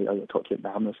ជួយឲ្យវត្ថុធាតុ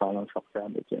ដើមនៅសល់ក្នុងស្រុកច្រើន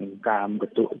ដូចជាកាមក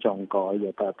តុចុងកយ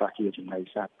កប្រើប្រាស់ជាចំណី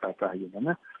សត្វប្រើប្រាស់យ៉ាងហ្នឹង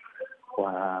ណាព្រោះ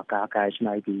ការកែច្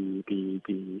នៃ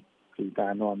ពីកា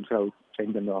រនាំស្រូវចេញ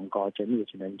ទៅនាំអង្គចេញវា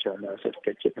ចំណេញច្រើនសេដ្ឋ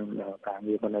កិច្ចជាតិនិងការ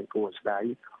ងារមិនឲ្យគួរស្ដាយ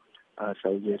ស្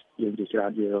រូវយើងជាច្រើ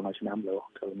នយើងមួយឆ្នាំលើ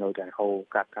ទៅនៅតែហូរ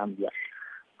កាត់តាមរយៈ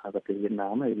ប្រទេសវៀតណា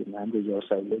មហើយវៀតណាមគឺយក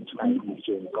ស្រូវលេងឆ្នៃ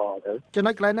ជាអង្គទៅចំ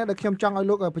ណុចកន្លែងនេះដែលខ្ញុំចង់ឲ្យ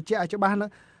លោកបញ្ជាក់ឲ្យច្បាស់ហ្នឹង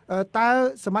តើ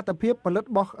សមត្ថភាពផលិត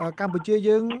របស់កម្ពុជា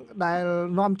យើងដែល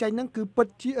នាំចេញហ្នឹងគឺពិត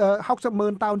ជា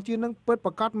60,000 តោនជាងហ្នឹងពិត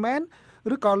ប្រកបមែន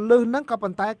ឬក៏លើសហ្នឹងក៏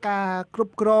ប៉ុន្តែការគ្រ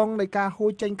ប់គ្រងនៃការហួ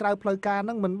ចចេញក្រៅផ្លូវការហ្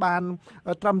នឹងមិនបាន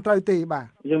ត្រឹមត្រូវទេបាទ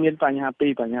យើងមានបញ្ហាពី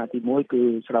របញ្ហាទី1គឺ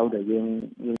ស្រូវដែលយើង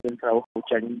មានស្រូវហួច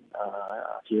ចេញ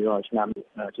ជារាល់ឆ្នាំ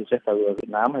ជាពិសេសទៅវៀត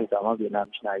ណាមហើយតមកវៀតណាម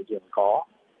ឆ្នៃជាអង្គ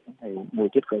ហើយមួយ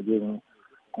ទៀតក៏យើង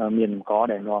មានអង្គ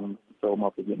ដែលនាំចូលម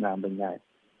កពីវៀតណាមវិញដែរ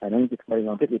ហើយហ្នឹងជាថ្មីម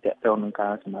កទៀតវាតកតងនឹងកា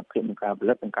រសមត្ថភាពក្នុងការផ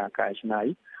លិតនិងការកែច្នៃ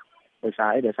ដោយសា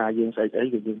រយើងស្អី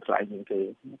គឺយើងថ្លៃជាងគេ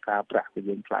ការប្រាក់គឺ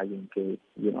យើងថ្លៃជាងគេ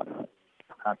យើងអត់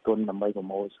ខាតទុនដើម្បីប្រ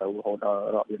មូលស្រូវរហូតដល់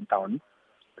រាប់លានតោន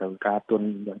ទៅការទុន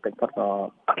យ៉ាងតិចគាត់ក៏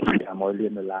100 លា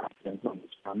នដុល្លារយ៉ាងក្នុង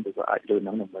ឆ្នាំឬក៏អាចលើហ្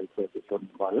នឹងដើម្បីធ្វើពីទុន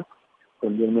ផលទុ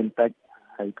នយើងមានតិច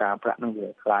ហើយការប្រាក់ហ្នឹងវា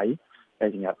ថ្លៃតែ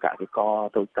សម្រាប់កសិករ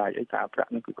តូចតាចអីការប្រាក់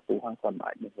ហ្នឹងគឺខ្ពស់ហើយគាត់មិន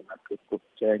អាចមានសមត្ថភាពគ្រប់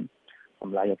ជែងត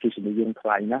ម្លៃអគ្គិសនីយើងថ្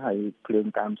លៃណាស់ហើយភ្លើង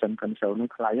តាមសិនកិនសូវហ្នឹង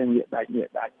ថ្លៃហើយងាកដាច់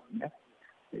ណា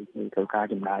គឺត្រូវការ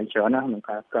ចំណាយច្រើនណាស់ក្នុង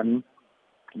ការកិន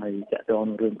ហើយតកតង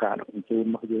រឿងការដឹកជញ្ជូនរ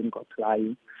បស់យើងក៏ថ្លៃ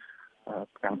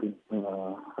តាំងពី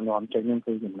នាំចេញហ្នឹង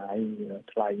គឺចំណាយ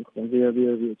ថ្លៃអញ្ចឹង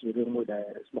វាជារឿងមួយដែល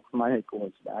ស្មុគស្មាញហើយគួរ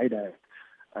ស្ដាយដែល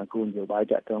គោលនយោបាយ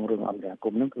តកតងរឿងអន្តរាគ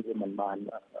មន៍ហ្នឹងគឺវាមិនបាន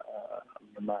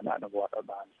អនុវត្តឲ្យ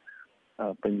បាន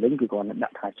ពេញលេញគឺគាត់ដា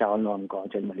ក់ថាចោលនាំអង្គ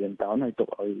ចេញ1លានតោនហើយទុក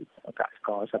ឲ្យកសិក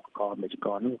រសិប្បករមេឆ្ក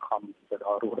ហ្នឹងខំទៅដ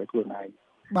ល់រស់ដោយខ្លួនឯង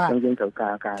បាទយើងត្រូវកា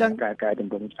រកែត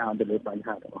ម្រង់ចោលទៅលើបញ្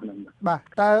ហារបស់ហ្នឹងបាទ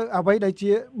តើអ្វីដែល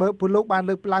ជាបើពលលោកបាន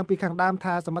លើកឡើងពីខាងដើម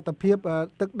ថាសមត្ថភាព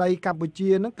ទឹកដីកម្ពុជា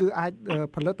ហ្នឹងគឺអាច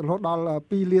ផលិតរហូតដល់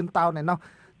2លានតោនឯណោះ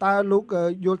តើលោក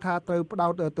យល់ថាត្រូវផ្ដោ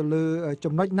តទៅលើ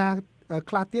ចំណុចណា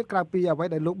ខ្លះទៀតក្រៅពីអ្វី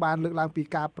ដែលលោកបានលើកឡើងពី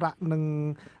ការប្រាក់និង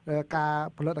ការ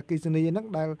ផលិតអគ្គិសនីហ្នឹង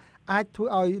ដែលអាចធ្វើ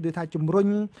ឲ្យដូចថាជំរុញ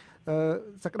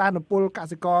សក្តានុពលក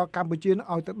សិករកម្ពុជា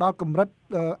ឲ្យទៅដល់កម្រិត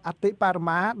អតិបរ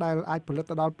មាដែលអាចផលិត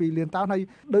ទៅដល់2លានតោនហើយ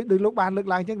ដោយលោកបានលើក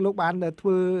ឡើងអញ្ចឹងលោកបានធ្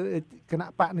វើគណៈ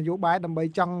បកនយោបាយដើម្បី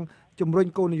ចង់ជំរុញ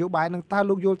គោលនយោបាយនឹងតើ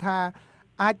លោកយល់ថា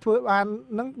អាចធ្វើបាន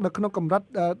នឹងនៅក្នុងកម្រិត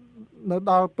នៅ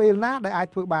ដល់ពេលណាដែលអាច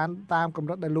ធ្វើបានតាមកម្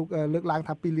រិតដែលលោកលើកឡើង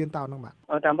ថា2លានតោនហ្នឹងបាទ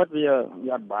តាមពិតវា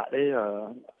អត់បាក់ទេ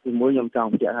ទីមួយខ្ញុំចង់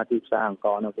បញ្ជាក់ថាទីផ្សារអង្គ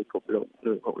នៅពិភពលោក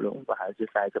ប្រហែលជា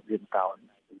40លានតោន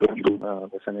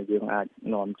បើសិនជាយើងអាច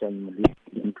នាំចេញ1លា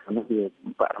ននោះវា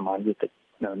បរិមាណវាតិច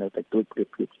នៅតិចតួចប្រៀប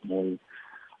ធៀបជាមួយ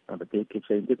ប្រទេសផ្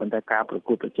សេងទៀតប៉ុន្តែការប្រ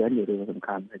កួតប្រជែងជារឿងសំ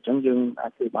ខាន់អញ្ចឹងយើងអា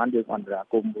ចធ្វើបានយើងអន្តរា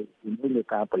គមន៍មួយលើ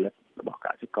ការផលិតរបស់ក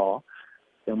សិករ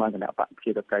ចឹងបានគណៈបក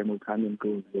ជាតកៃមួយខាងមាន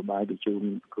គោលនយោបាយទៅជូន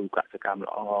គូកសិកម្ម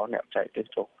ល្អអ្នកចែកទេស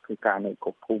ចុះគឺការនៅគ្រ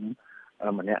ប់ភូ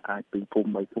មិម្នាក់អាចពីភូ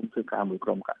មិ3ភូមិគឺការមួយក្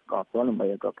រុមកសិករផ្ទាល់ដើម្បី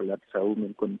ឲ្យគាត់ផលិតស្រូវមា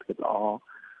នគុណភាពល្អ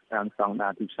តាមស្តង់ដា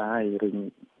រទីផ្សាររឿង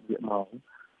វាមក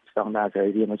ស្តង់ដារស្រី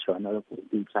រៀងមកច្រើននៅ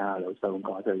ទីផ្សារឥឡូវស្រូវអង្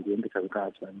គស្រីរៀងទៅត្រូវការ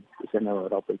ច្រើនពិសេសនៅអឺ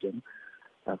រ៉ុបទៅចឹង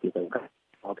ពីត្រូវការ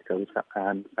អត់ត្រូវសហកា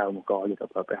រស្រូវអង្គយកទៅ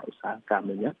ប្រើប្រាស់ឧស្សាហកម្ម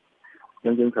នេះ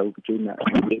យើងត្រូវបញ្ជូនអ្នក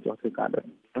វិទ្យាធ្វើការដល់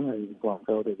ហ្នឹងហើយគាត់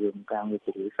ទៅរឿងការវិ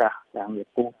ទ្យាសាស្ត្រការវិ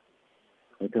ទ្យា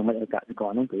ហើយធ្វើម៉េចឲ្យកសិក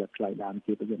រហ្នឹងផលិតថ្លៃដើម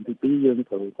ជាប្រយោជន៍ទី2យើង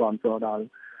ត្រូវគ្រប់គ្រងដល់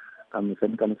កម្មសិ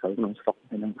នកម្មស្រូវក្នុងស្រុក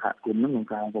ហើយនឹងសហគមន៍ហ្នឹងក្នុង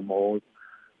ការប្រមូល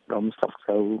ដុំស្រុកស្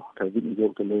រូវត្រូវវិនិយោ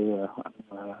គទៅលើ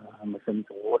ម៉ាស៊ីន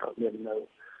ស្រូវឲ្យមាននៅ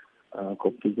គ្រ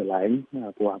ប់ទីកន្លែង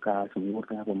ព្រោះការសម្ងួត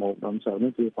ការប្រមូលដុំស្រូវ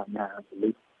នេះជាបញ្ហាពលិ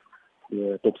សវា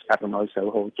ទប់ស្កាត់មិនឲ្យស្រូវ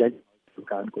ហូរចេញបង្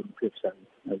កើនគុណភាពស្រូវ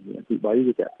ហើយទី3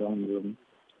វាចាក់ត្រង់រឿង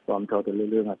គ្រប់គ្រងទៅលើ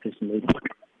រឿងអភិបាល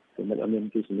គឺមិនឲ្យមានអ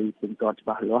ភិបាលពេញទាត់ច្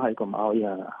បាស់លាស់ហើយកុំឲ្យ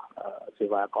សេ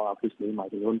វាករអភិបាលមួយ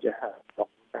ចំនួនចេះតក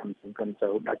តាមសង្គមទៅ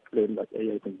ដាច់ភ្លើងដាច់អី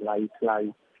ឲ្យតម្លៃថ្លៃ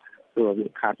ព្រោះវា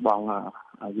ខាតបង់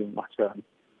យើងបោះច្រើន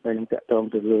ហើយនឹងតាក់ទង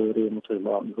ទៅលើរឿងជួយប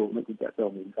បរូបនេះគឺតាក់ទ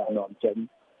ងនឹងការនាំចេញ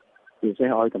វាចេះ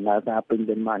ឲ្យដំណើរការពេញ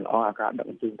លេញបានល្អអាការដឹក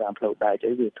ជញ្ជូនតាមផ្លូវដែក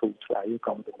អីវាធូរថ្លៃ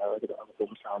កុំទៅដល់កំពុ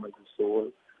ងសោមឲ្យវាស្រួល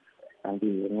តាំងពី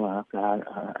រឿងការ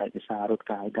ឯកសាររត់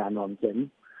ការនាំចេញ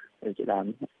ជាដើម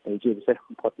ហើយជាពិសេស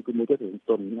បំផុតគឺមួយទៀតរឿង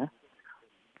ទុនណា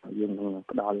យើង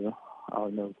ផ្ដល់ឲ្យ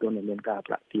នៅទុនមានការ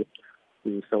ប្រាក់ទាប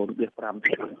គឺ 0.5 មួយ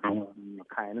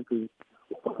ខែហ្នឹងគឺ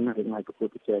ប៉ុណ្ណារឿងឲ្យប្រកួត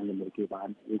ប្រជែងជាមួយគេបាន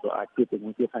វាក៏អាចទៀតជាមួ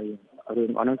យទៀតហើយរឿ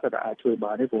ងអស់ហ្នឹងក៏អាចជួយ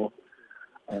បានដែរព្រោះ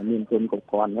មានគុណគ្រប់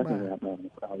គ្រាន់ណាសម្រាប់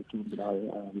ឲ្យជូនទៅដល់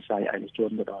វិស័យឯកជន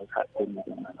ទៅដល់សហគមន៍ហ្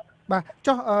នឹងបាទ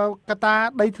ចុះកត្តា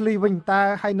ដីធ្លីវិញតើ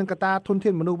ហើយនឹងកត្តាធនធា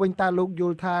នមនុស្សវិញតើលោកយ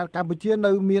ល់ថាកម្ពុជា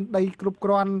នៅមានដីគ្រប់គ្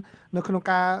រាន់នៅក្នុង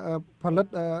ការផលិត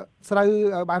ស្រូវ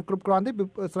ឲ្យបានគ្រប់គ្រាន់ទេ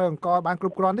ស្រូវអង្ករបានគ្រ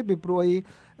ប់គ្រាន់ទេពីព្រោះ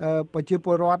ប្រជាព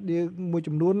លរដ្ឋមួយ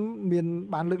ចំនួនមាន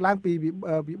បានលើកឡើងពីវិ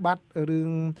បត្តិរឿង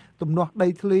ទំនាស់ដី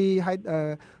ធ្លីហើយ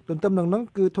ទន្ទឹមនឹងហ្នឹង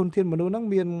គឺធនធានមនុស្សហ្នឹង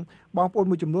មានបងប្អូន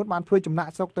មួយចំនួនបានធ្វើចំណា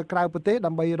ក់ស្រុកទៅក្រៅប្រទេស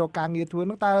ដើម្បីរកការងារធ្វើហ្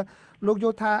នឹងតើលោកយ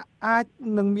ល់ថាអាច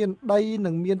នឹងមានដី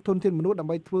នឹងមានធនធានមនុស្សដើ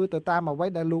ម្បីធ្វើទៅតាមអ្វី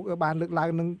ដែលលោកបានលើកឡើង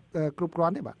នឹងគ្រប់គ្រា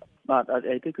ន់ទេបាទអត់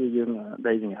អីទេគឺយើង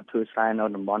ដីសម្រាប់ធ្វើស្រែនៅ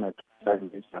តំបន់ដែល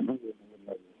យើងស្ដាប់ហ្នឹងវា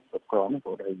មានគ្រប់គ្រាន់ព្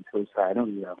រោះដីធ្វើស្រែហ្នឹង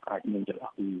វាអាចមានចន្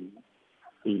លោះ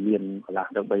ពីលានកន្លះ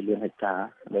ដល់3លានហិកតា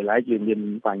ដោយឡែកយើងមាន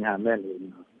បញ្ហាមែន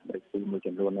ដីធ្លីមួយ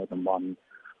ចំនួននៅតំបន់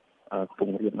កំពុង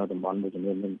រៀបនៅតំបន់មួយចំ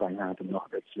នួនមានបញ្ហាទំនាស់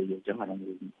ដីធ្លីអញ្ចឹងហើយ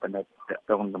ប៉ុន្តែតក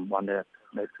តងតំបន់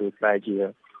ដែលធ្វើស្រែជា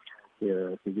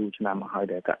យូរឆ្នាំមកហើយ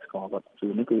ដែលកសិករគាត់ជួ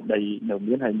នេះគឺដីនៅ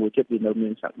មានហើយមួយទៀតវានៅមា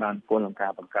នសក្តានុពលក្នុងកា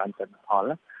របង្កើនទិន្នផល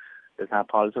ដោយសារ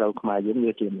ផលស្រូវខ្មែរយើង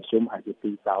វាជាមធ្យមហើយជា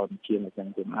2តោនជាងអញ្ចឹង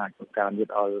យើងអាចបង្កើនទៀត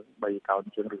ឲ្យ3តោន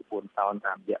ជាងឬ4តោន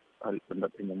តាមរយៈផលិ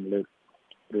តខ្ញុំលើក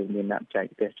រឿងមានអ្នកចែក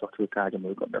ទេសចុះធ្វើការជា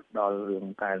មួយគាត់ដល់រឿង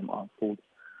កែលម្អពូជ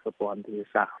ប្រព័ន្ធវិទ្យា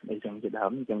សាស្ត្រអីចឹងជាដើ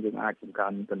មអញ្ចឹងយើងអាចបង្កើ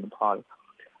នទិន្នផល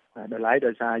ដោយឡែក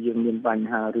ដោយសារយើងមានបញ្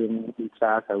ហារឿងទីផ្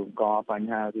សារស្រូវអង្គប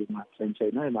ញ្ហារឿងផ្សេងៗហ្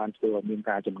នឹងបានធ្វើឲ្យមាន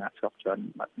ការចំណាក់ស្រុកច្រើន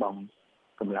បាត់បង់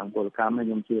កម្លាំងពលកម្មហើយ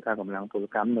ខ្ញុំជឿថាកម្លាំងពល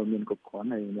កម្មនៅមានគ្រប់គ្រាន់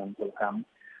ហើយកម្លាំងពលកម្ម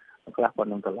ខ្លះគាត់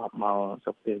នឹងត្រឡប់មកស្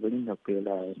រុកគេវិញនៅពេល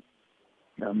ដែល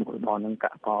មុខរបរនឹង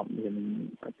កាក់កបមាន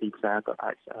ទីផ្សារក៏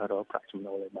អាចរកប្រាក់ចំ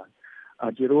ណូលឲ្យបាន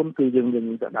ជារួមគឺយើងមាន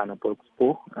សក្តានុពលខ្ព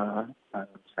ស់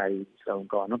វិស័យស្រូវអ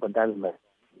ង្គនោះប៉ុន្តែវាមិន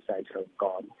វិស័យស្រូវអង្គ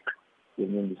យើង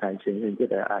មានវិស័យផ្សេងទៀត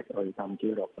ដែលអាចឲ្យកម្ពុជា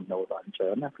រកចំណូលបានច្រើ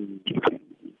នណាគឺ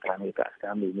ការងារកសិក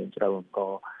ម្មមានស្រូវអង្គ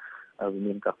វា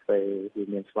មានកាហ្វេវា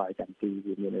មានស្វាយចន្ទី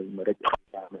វាមានអាមេរិក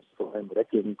តាមស្រុកអាមេរិក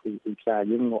យើងគឺទីផ្សារ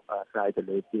យើងស្រ័យទៅ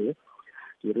លើ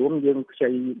ជារួមយើងខ្ចី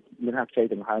មានថាខ្ចី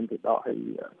ដង្ហើមទៅដកហើយ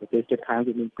ប្រទេសជិតខាង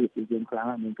វាមានពីយើងខ្លាំង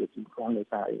មានពីខ្លាំងដោយ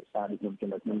សារខ្ញុំចំ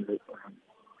ណុចនេះលើក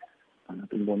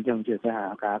ពីមុនចឹងជាថា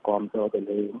ការគ្រប់គ្រងទៅ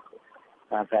លើ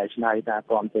ការកែច្នៃការ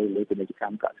គ្រប់គ្រងលើពាណិជ្ជក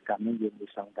ម្មកសិកម្មនេះយើងមិន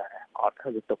សង្កេតអត់ហើ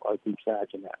យទុកឲ្យទីផ្សារ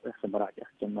ចំណេះសម្រាប់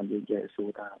ចឹងមិនយើងចេះសួរ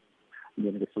ថាមា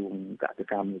នក្រសួងកសិ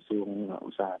កម្មក្រសួងឧ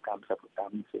ស្សាហកម្មសិប្បក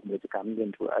ម្មពាណិជ្ជកម្មមាន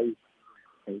ធ្វើអី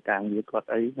ហើយការងារគាត់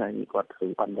អីហើយគាត់ធ្វើ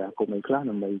បញ្ហាគុំអីខ្លះ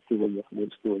ដើម្បីជួយ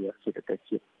សេដ្ឋកិច្ច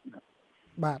ជាតិ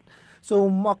បាទសូ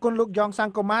មអរគុណលោកយ៉ងស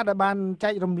ង្គមាដែលបានចែ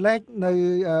ករំលែកនៅ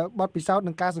បទពិសោធន៍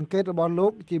និងការសង្កេតរបស់លោ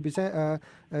កជាពិសេស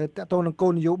តកតងនឹងគោ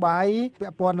លនយោបាយពា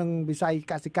ក់ព័ន្ធនឹងវិស័យ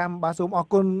កសិកម្មបាទសូមអរ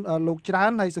គុណលោកច្រើ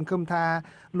នហើយសង្ឃឹមថា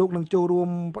លោកនឹងចូលរួម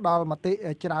ផ្ដល់មតិ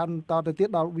ច្រើនតទៅទៀត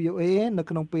ដល់ VOA នៅ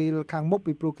ក្នុងពេលខាងមុខ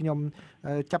ពីព្រោះខ្ញុំ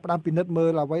ចាប់ផ្ដើមពិនិត្យមើ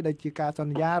លអ្វីដែលជាការស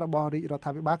ន្យារបស់រាជរដ្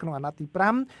ឋាភិបាលក្នុងអាណត្តិទី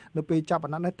5នៅពេលចប់អា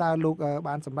ណត្តិនេះតើលោក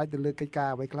បានសម្រេចទៅលើកិច្ចការ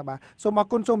អ្វីខ្លះបាទសូមអរ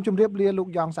គុណសូមជម្រាបលាលោក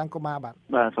យ៉ងសង្គមាបាទ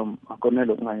សូមអរគុណ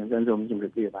លោកម៉ៃសូមជម្រា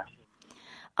បលាបាទ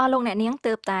អស់លោកអ្នកនាង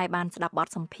ទើបតែបានស្ដាប់បទ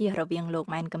សម្ភាសន៍រវាងលោក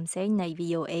ម៉ែនកឹមសេងនៃ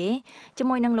VOA ជា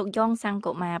មួយនឹងលោកយ៉ងសង្គ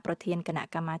មាប្រធានគណៈ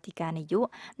កម្មាធិការនយោបាយ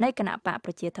នៃគណៈបកប្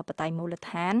រជាធិបតេយ្យមូលដ្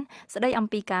ឋានស្ដីអំ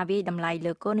ពីការវាយតម្លៃ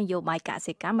លើគោលនយោបាយក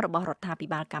សិកម្មរបស់រដ្ឋាភិ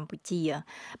បាលកម្ពុជា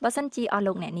បើសិនជាអស់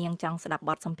លោកអ្នកនាងចង់ស្ដាប់ប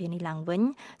ទសម្ភាសន៍នេះឡើងវិញ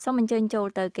សូមអញ្ជើញចូល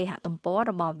ទៅគេហទំព័រ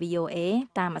របស់ VOA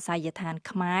តាមអាសយដ្ឋាន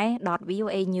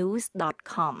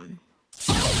khmer.voanews.com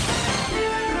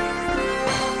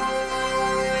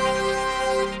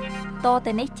ត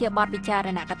ទៅនេះជាបទវិចារ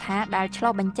ណកថាដែលឆ្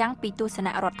លុះបញ្ចាំងពីទស្ស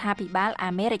នៈរដ្ឋាភិបាល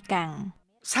អាមេរិកកាំង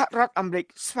សហរដ្ឋអាមេរិក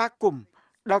ស្វាគមន៍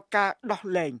ដល់ការដោះ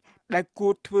លែងដែលគួ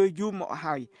រធ្វើយូរមក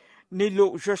ហើយនៃលោ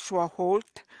ក Joshua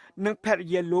Holt និងភរិ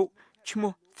យាលោកឈ្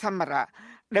មោះ Samara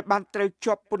ដែលបានត្រូវ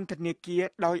ជាប់ពន្ធនាគារ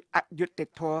ដោយអយុត្តិ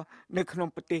ធម៌នៅក្នុង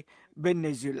ប្រទេស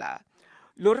Venezuela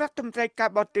លោករដ្ឋមន្ត្រីការ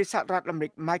បរទេសសហរដ្ឋអាមេរិ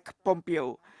ក Mike Pompeo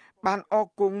បានអរ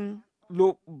គុណលោ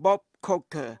ក Bob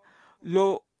Corker លោ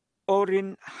ក Orrin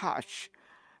Hatch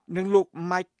និងលោក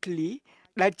Mike Lee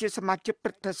ដែលជាសមាជិកព្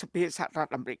រឹទ្ធសភាសហរដ្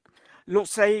ឋអាមេរិកលោក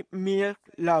ស្រី Mia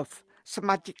Love ស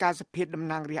មាជិកសភាតំ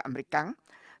ណាងរាស្ត្រអាមេរិក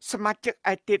សមាជិក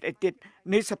ឯទៀត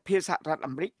នៃសភាសហរដ្ឋ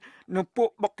អាមេរិកនិងពួក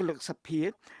បុគ្គលិកសភា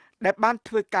ដែលបាន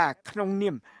ធ្វើការក្នុងនា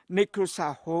មនៃគ្រួសា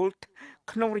រ Holt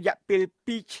ក្នុងរយៈពេល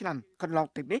2ឆ្នាំកន្លង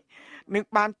ទៅនេះនឹង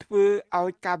បានធ្វើឲ្យ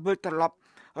ការវិលត្រឡប់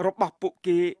របស់ពួក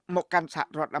គេមកកាន់សហ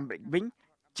រដ្ឋអាមេរិកវិញ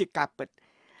ជាការពិត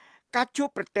ការជួប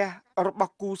ប្រទះរប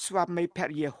ស់គូស្វាមីភ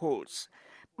រិយា Holtz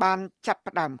បានចាប់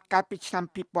ផ្ដើមកាលពីឆ្នាំ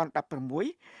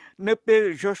2016នៅពេល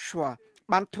Joshua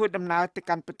បានធ្វើដំណើរទៅ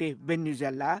កាន់ប្រទេស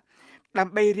Venezuela ដើ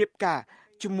ម្បីរៀបការ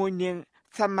ជាមួយនាង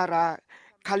Samara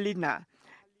Kalina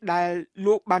ដែល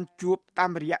លោកបានជួបតា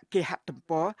មរយៈគេហទំ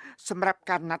ព័រសម្រាប់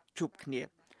ការណាត់ជួបគ្នា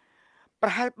ប្រ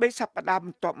ហែល3សប្តាហ៍ប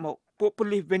ន្ទាប់មកពួកប៉ូ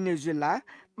លីស Venezuela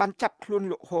បានចាប់ខ្លួន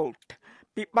លោក Holt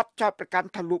ពីបទចោទប្រកាន់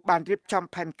ថាលោកបានរៀបចំ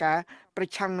ផែនការប្រ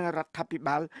ឆាំងនឹងរដ្ឋាភិ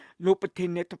បាលលោកប្រធា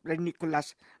នាធិបតី Nicolas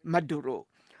Maduro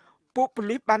ពួកប៉ូ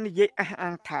លីសបាននិយាយអះអា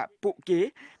ងថាពួកគេ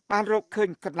បានរកឃើញ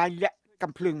កន្លែងលាក់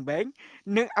កាំភ្លើងវែង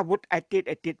និងអាវុធឯទៀ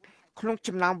តក្នុង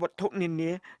ចំណោមវត្ថុនា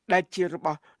នាដែលជារប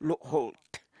ស់លោក Holt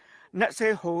អ្នកស្រី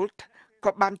Holt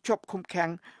ក៏បានជាប់ឃុំឃាំង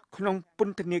ក្នុងព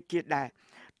ន្ធនាគារដែរ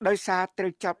ដោយសារត្រូ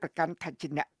វចោទប្រកាន់ថាជា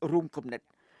អ្នករួមគំនិត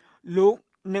លោក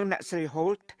និងអ្នកស្រី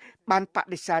Holt បានប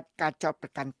ដិសេធការចោទប្រ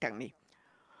កាន់ទាំងនេះ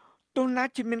ទោះណា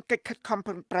ជាមានកិច្ចខិតខំ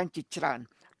ប្រឹងប្រែងជាច្រើន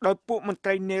ដោយពួកមន្ត្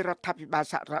រីនៃរដ្ឋាភិបាល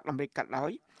សហរដ្ឋអាមេរិកក៏ដោ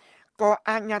យក៏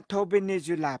អាជ្ញាធរ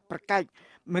Venezuela ប្រកែក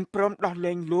មិនព្រមដោះ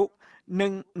លែងលោកនិ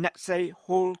ងអ្នកស្រី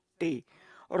Holt ទេ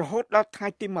រហូតដល់ថ្ងៃ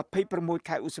ទី26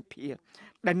ខែឧសភា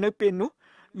ដែលនៅពេលនោះ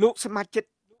លោកសមាជិក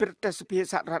ព្រឹទ្ធសភា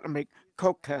សហរដ្ឋអាមេរិក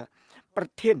Coker ប្រ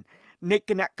ធាននៃ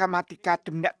គណៈកម្មាធិការ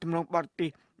ទំនាក់ទំនងបរទេស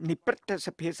នៃព្រឹទ្ធស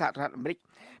ភាសហរដ្ឋអាមេរិក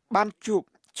បានជួប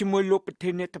ជាមួយលោកប្រ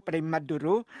ធានាធិបតី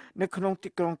Maduro នៅក្នុងទី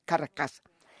ក្រុង Caracas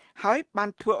ហើយបាន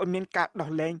ធ្វើឲ្យមានការដោះ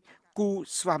លែងគូ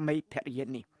ស្វាមីភរិយា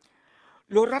នេះ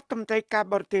លោករដ្ឋមន្ត្រីការ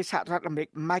បរទេសសហរដ្ឋអាមេរិក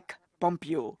Mike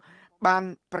Pompeo បាន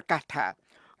ប្រកាសថា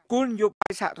គោលនយោបា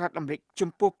យសហរដ្ឋអាមេរិកចំ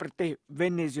ពោះប្រទេស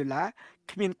Venezuela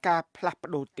គ្មានការផ្លាស់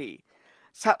ប្ដូរទេ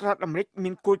សហរដ្ឋអាមេរិកមា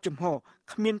នគោលជំហរ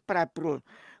គ្មានប្រែប្រួល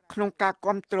ក្នុងការ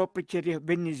គាំទ្រប្រជារាស្ត្រ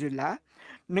Venezuela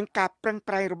និងការប្រឹង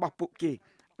ប្រែងរបស់ពួកគេ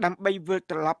ដើម្បីវិល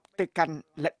ត្រឡប់ទៅកាន់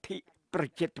លទ្ធិប្រ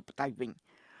ជាធិបតេយ្យវិញ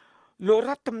លោករ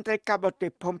ដ្ឋមន្ត្រីការបរទេ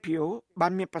ស Pompeo បា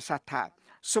នមានប្រសាសន៍ថា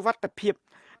សុវត្ថិភាព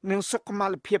និងសុខុមា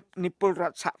លភាពនៃពលរ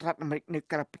ដ្ឋសហរដ្ឋអាមេរិកនៅ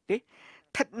ក្រៅប្រទេសស្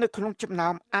ថិតនៅក្នុងចំណោ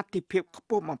មអាទិភាពខ្ព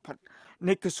ស់បំផុត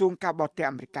នៃក្រសួងការបរទេស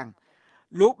អាមេរិក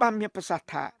លោកបានមានប្រសាសន៍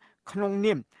ថាក្នុង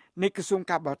នាមនៃក្រសួង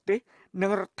ការបរទេសនិ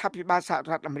ងរដ្ឋាភិបាលសហ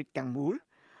រដ្ឋអាមេរិកទាំងមូល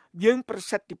យើងប្រ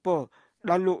សិទ្ធពរ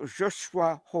ដល់លោក Joshua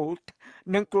Holt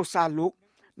និងគ្រួសារលោក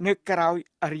នៅក្រៅ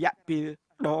រយៈពេល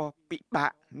ដ៏ពិបា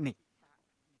កនេះ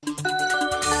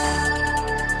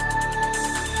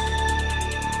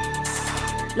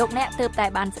លោកអ្នកទើបតែ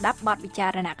បានស្ដាប់បទវិចា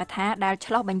រណកថាដែល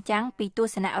ឆ្លុះបញ្ចាំងពីទ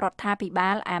ស្សនៈរដ្ឋាភិបា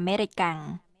លអាមេរិកកាំង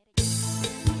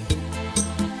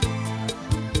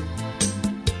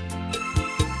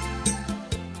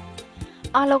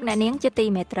អស់លោកអ្នកនាងជាទី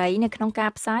មេត្រីនៅក្នុងការ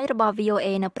ផ្សាយរបស់ VOA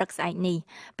នៅព្រឹកស្អែកនេះ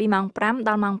ពីម៉ោង5ដ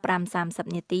ល់ម៉ោង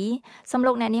 5:30 នាទីសូម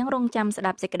លោកអ្នកនាងរងចាំស្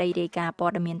ដាប់សេចក្តីរាយការណ៍ព័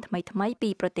ត៌មានថ្មីៗពី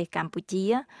ប្រទេសកម្ពុជា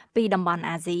ពីតំបន់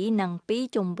អាស៊ីនិងពី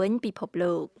ជុំវិញពិភព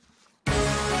លោក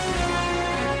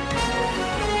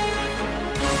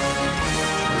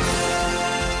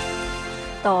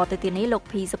តទៅទីនេះលោក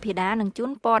ភីសុភាដានឹងជួ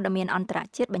នព័ត៌មានអន្តរ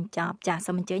ជាតិបញ្ចប់ចាស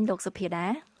សូមអញ្ជើញលោកសុភាដា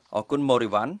អរគុណម៉ូ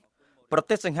រីវ៉ាន់ប្រ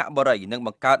ទេសសិង្ហបុរីនឹងប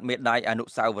ង្កើតមេដាយអនុ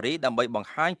ស្សាវរីយ៍ដើម្បីបង្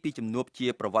ហាញពីជំនួបជា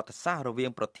ប្រវត្តិសាស្ត្ររវាង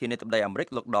ប្រធានាធិបតីអាមេរិក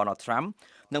លោក Donald Trump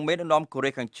និងមេដឹកនាំកូ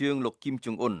រ៉េខាងជើងលោក Kim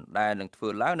Jong Un ដែលនឹងធ្វើ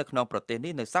ឡើងនៅក្នុងប្រទេស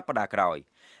នេះនៅសប្តាហ៍ក្រោយ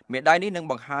មេដាយនេះនឹង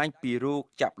បង្ហាញពីរូប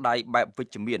ចាប់ដៃបែបវិ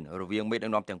ជ្ជមានរវាងមេដឹក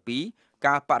នាំទាំងពីរ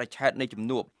ការបរិច្ឆេទនៃជំ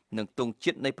នួបនិងទង់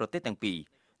ជាតិនៃប្រទេសទាំងពីរ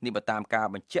នេះបើតាមការ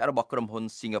បញ្ជាក់របស់ក្រុមហ៊ុន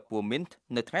Singapore Mint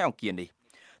នៅថ្ងៃអង្គារនេះ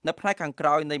នៅផ្នែកខាងក្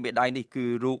រោយនៃមេដាយនេះគឺ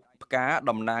រូបផ្កា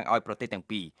តំណាងឲ្យប្រទេសទាំង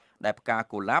ពីរដែលផ្កា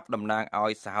កូឡាបតំណាងឲ្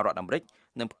យសហរដ្ឋអាមេរិក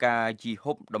និងផ្កាយី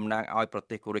ហុបតំណាងឲ្យប្រ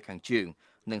ទេសកូរ៉េខាងជើង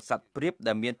និងសត្វព្រាប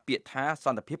ដែលមានពាក្យថាស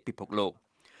ន្តិភាពពិភពលោក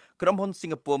ក្រុមហ៊ុន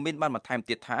Singapore Mint បានបន្ថែម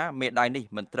ទៀតថាមេដាយនេះ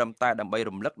មិនត្រឹមតែដើម្បី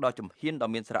រំលឹកដល់ជំហានដ៏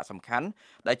មានសារៈសំខាន់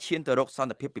ដែលឈានទៅរកស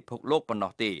ន្តិភាពពិភពលោកប៉ុណ្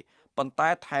ណោះទេប៉ុន្តែ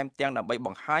ថែមទាំងដើម្បីប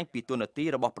ង្ហាញពីទូនាទី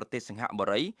របស់ប្រទេសសិង្ហបុ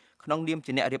រីក្នុងនាម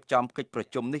ជាអ្នករៀបចំកិច្ចប្រ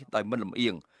ជុំនេះដោយមិនលំអៀ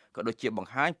ងក៏ដូចជាប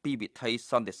ង្ហាញពីវិថី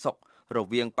សន្តិសុខរ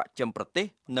វាងបច្ចឹមប្រទេស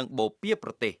និងបូព៌ាប្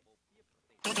រទេស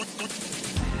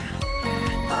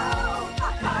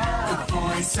The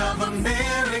Voice of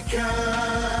America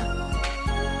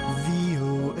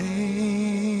VOA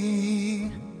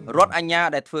រដ្ឋអាជ្ញា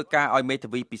ដែលធ្វើការឲ្យមេធា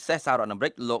វីពិសេសសហរដ្ឋអាមេរិ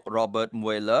កលោក Robert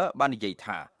Mueller បាននិយាយ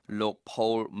ថាលោក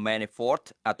Paul Manafort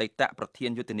អតីតប្រធា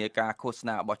នយុទ្ធនាការឃោស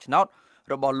នាបោះឆ្នោត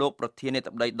របស់លោកប្រធានាធិ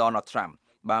បតី Donald Trump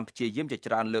បានព្យាយាមជា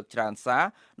ច្រើនលើកច្រើនសារ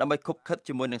ដើម្បីខុបខិត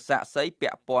ជាមួយនឹងសាក្សីពា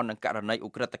ក់ព័ន្ធនឹងករណីឧ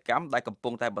ក្រិដ្ឋកម្មដែលកំពុ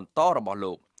ងតែបន្តរបស់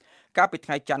លោកកាលពីថ្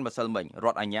ងៃច័ន្ទម្សិលមិញរ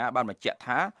ដ្ឋអាជ្ញាបានបញ្ជាក់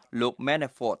ថាលោក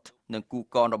Manafort និងគូ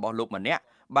កនរបស់លោកម្នាក់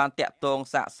បានតាក់ទង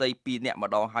សាក្សី2នាក់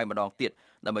ម្ដងហើយម្ដងទៀត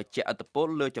ដើម្បីជះឥទ្ធិពល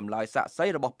លើចម្លើយសាក្សី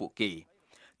របស់ពួកគេ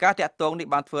ការតាក់ទងនេះ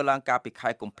បានធ្វើឡើងកាលពីខែ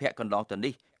កុម្ភៈកន្លងទៅ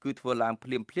នេះគឺធ្វើឡើងភ្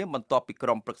លាមបន្ទាប់ពីក្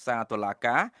រុមប្រឹក្សាតុលា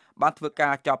ការបានធ្វើកា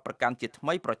រចោទប្រកាន់ជាថ្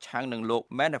មីប្រឆាំងនឹងលោក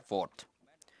Manafort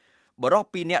បរិសុទ្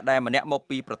ធ2នាក់ដែលម្នាក់មក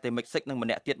ពីប្រទេសមិចស៊ិកនិងម្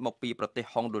នាក់ទៀតមកពីប្រទេស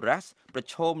ហុងឌូរ៉ាសប្រ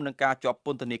ឈមនឹងការជាប់ព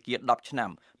ន្ធនាគារ10ឆ្នាំ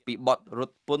ពីបទរ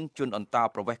ត់ពន្ធជនអន្តោ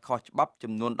ប្រវេសន៍ខុសច្បាប់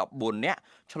ចំនួន14នាក់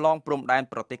ឆ្លងព្រំដែន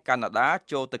ប្រទេសកាណាដា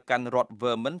ចូលទៅកាន់រដ្ឋ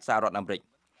Vermont សហរដ្ឋអាមេរិក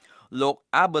លោក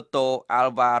Alberto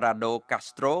Alvarado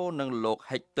Castro និងលោក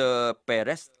Hector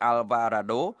Perez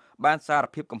Alvarado បានសារ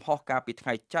ភាពកំហុសកាលពីថ្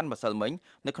ងៃច័ន្ទម្សិលមិញ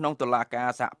នៅក្នុងតុលាការ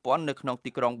សហព័ន្ធនៅក្នុង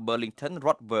ទីក្រុង Burlington រ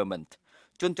ដ្ឋ Vermont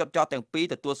ជនជាប់ចោទទាំងពីរ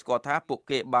ទទួលស្គាល់ថាពួក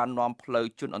គេបាននាំផ្លូវ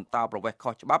ជនអន្តោប្រវេសន៍ខុ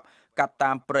សច្បាប់កាត់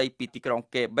តាមព្រៃពីទីក្រុង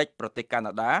Quebec ប្រទេសកា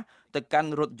ណាដាទៅកាន់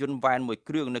រថយន្តវ៉ែនមួយ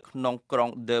គ្រឿងនៅក្នុងក្រុង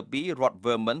Derby រដ្ឋ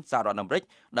Vermont សហរដ្ឋអាមេរិក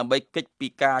ដើម្បីគេចពី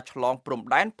ការឆ្លងព្រំ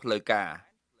ដែនផ្លូវការ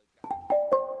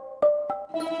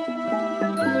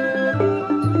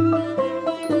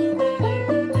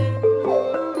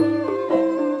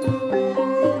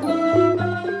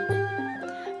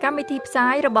កម្មវិធីផ្សា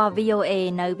យរបស់ VOA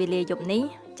នៅវេលាយប់នេះ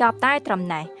ចាប់តែត្រឹម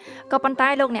ណេះក៏ប៉ុន្តែ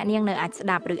លោកអ្នកនាងនៅអាចស្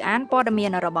ដាប់ឬអានព័ត៌មាន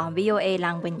របស់ VOA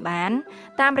ឡើងវិញបាន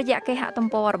តាមរយៈគេហទំ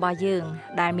ព័ររបស់យើង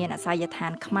ដែលមានអាសយដ្ឋា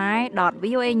ន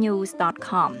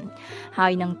khmer.voanews.com ហើ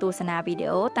យនឹងទស្សនាវីដេ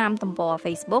អូតាមទំព័រ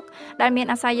Facebook ដែលមាន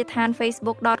អាសយដ្ឋាន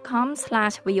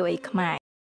facebook.com/voa khmer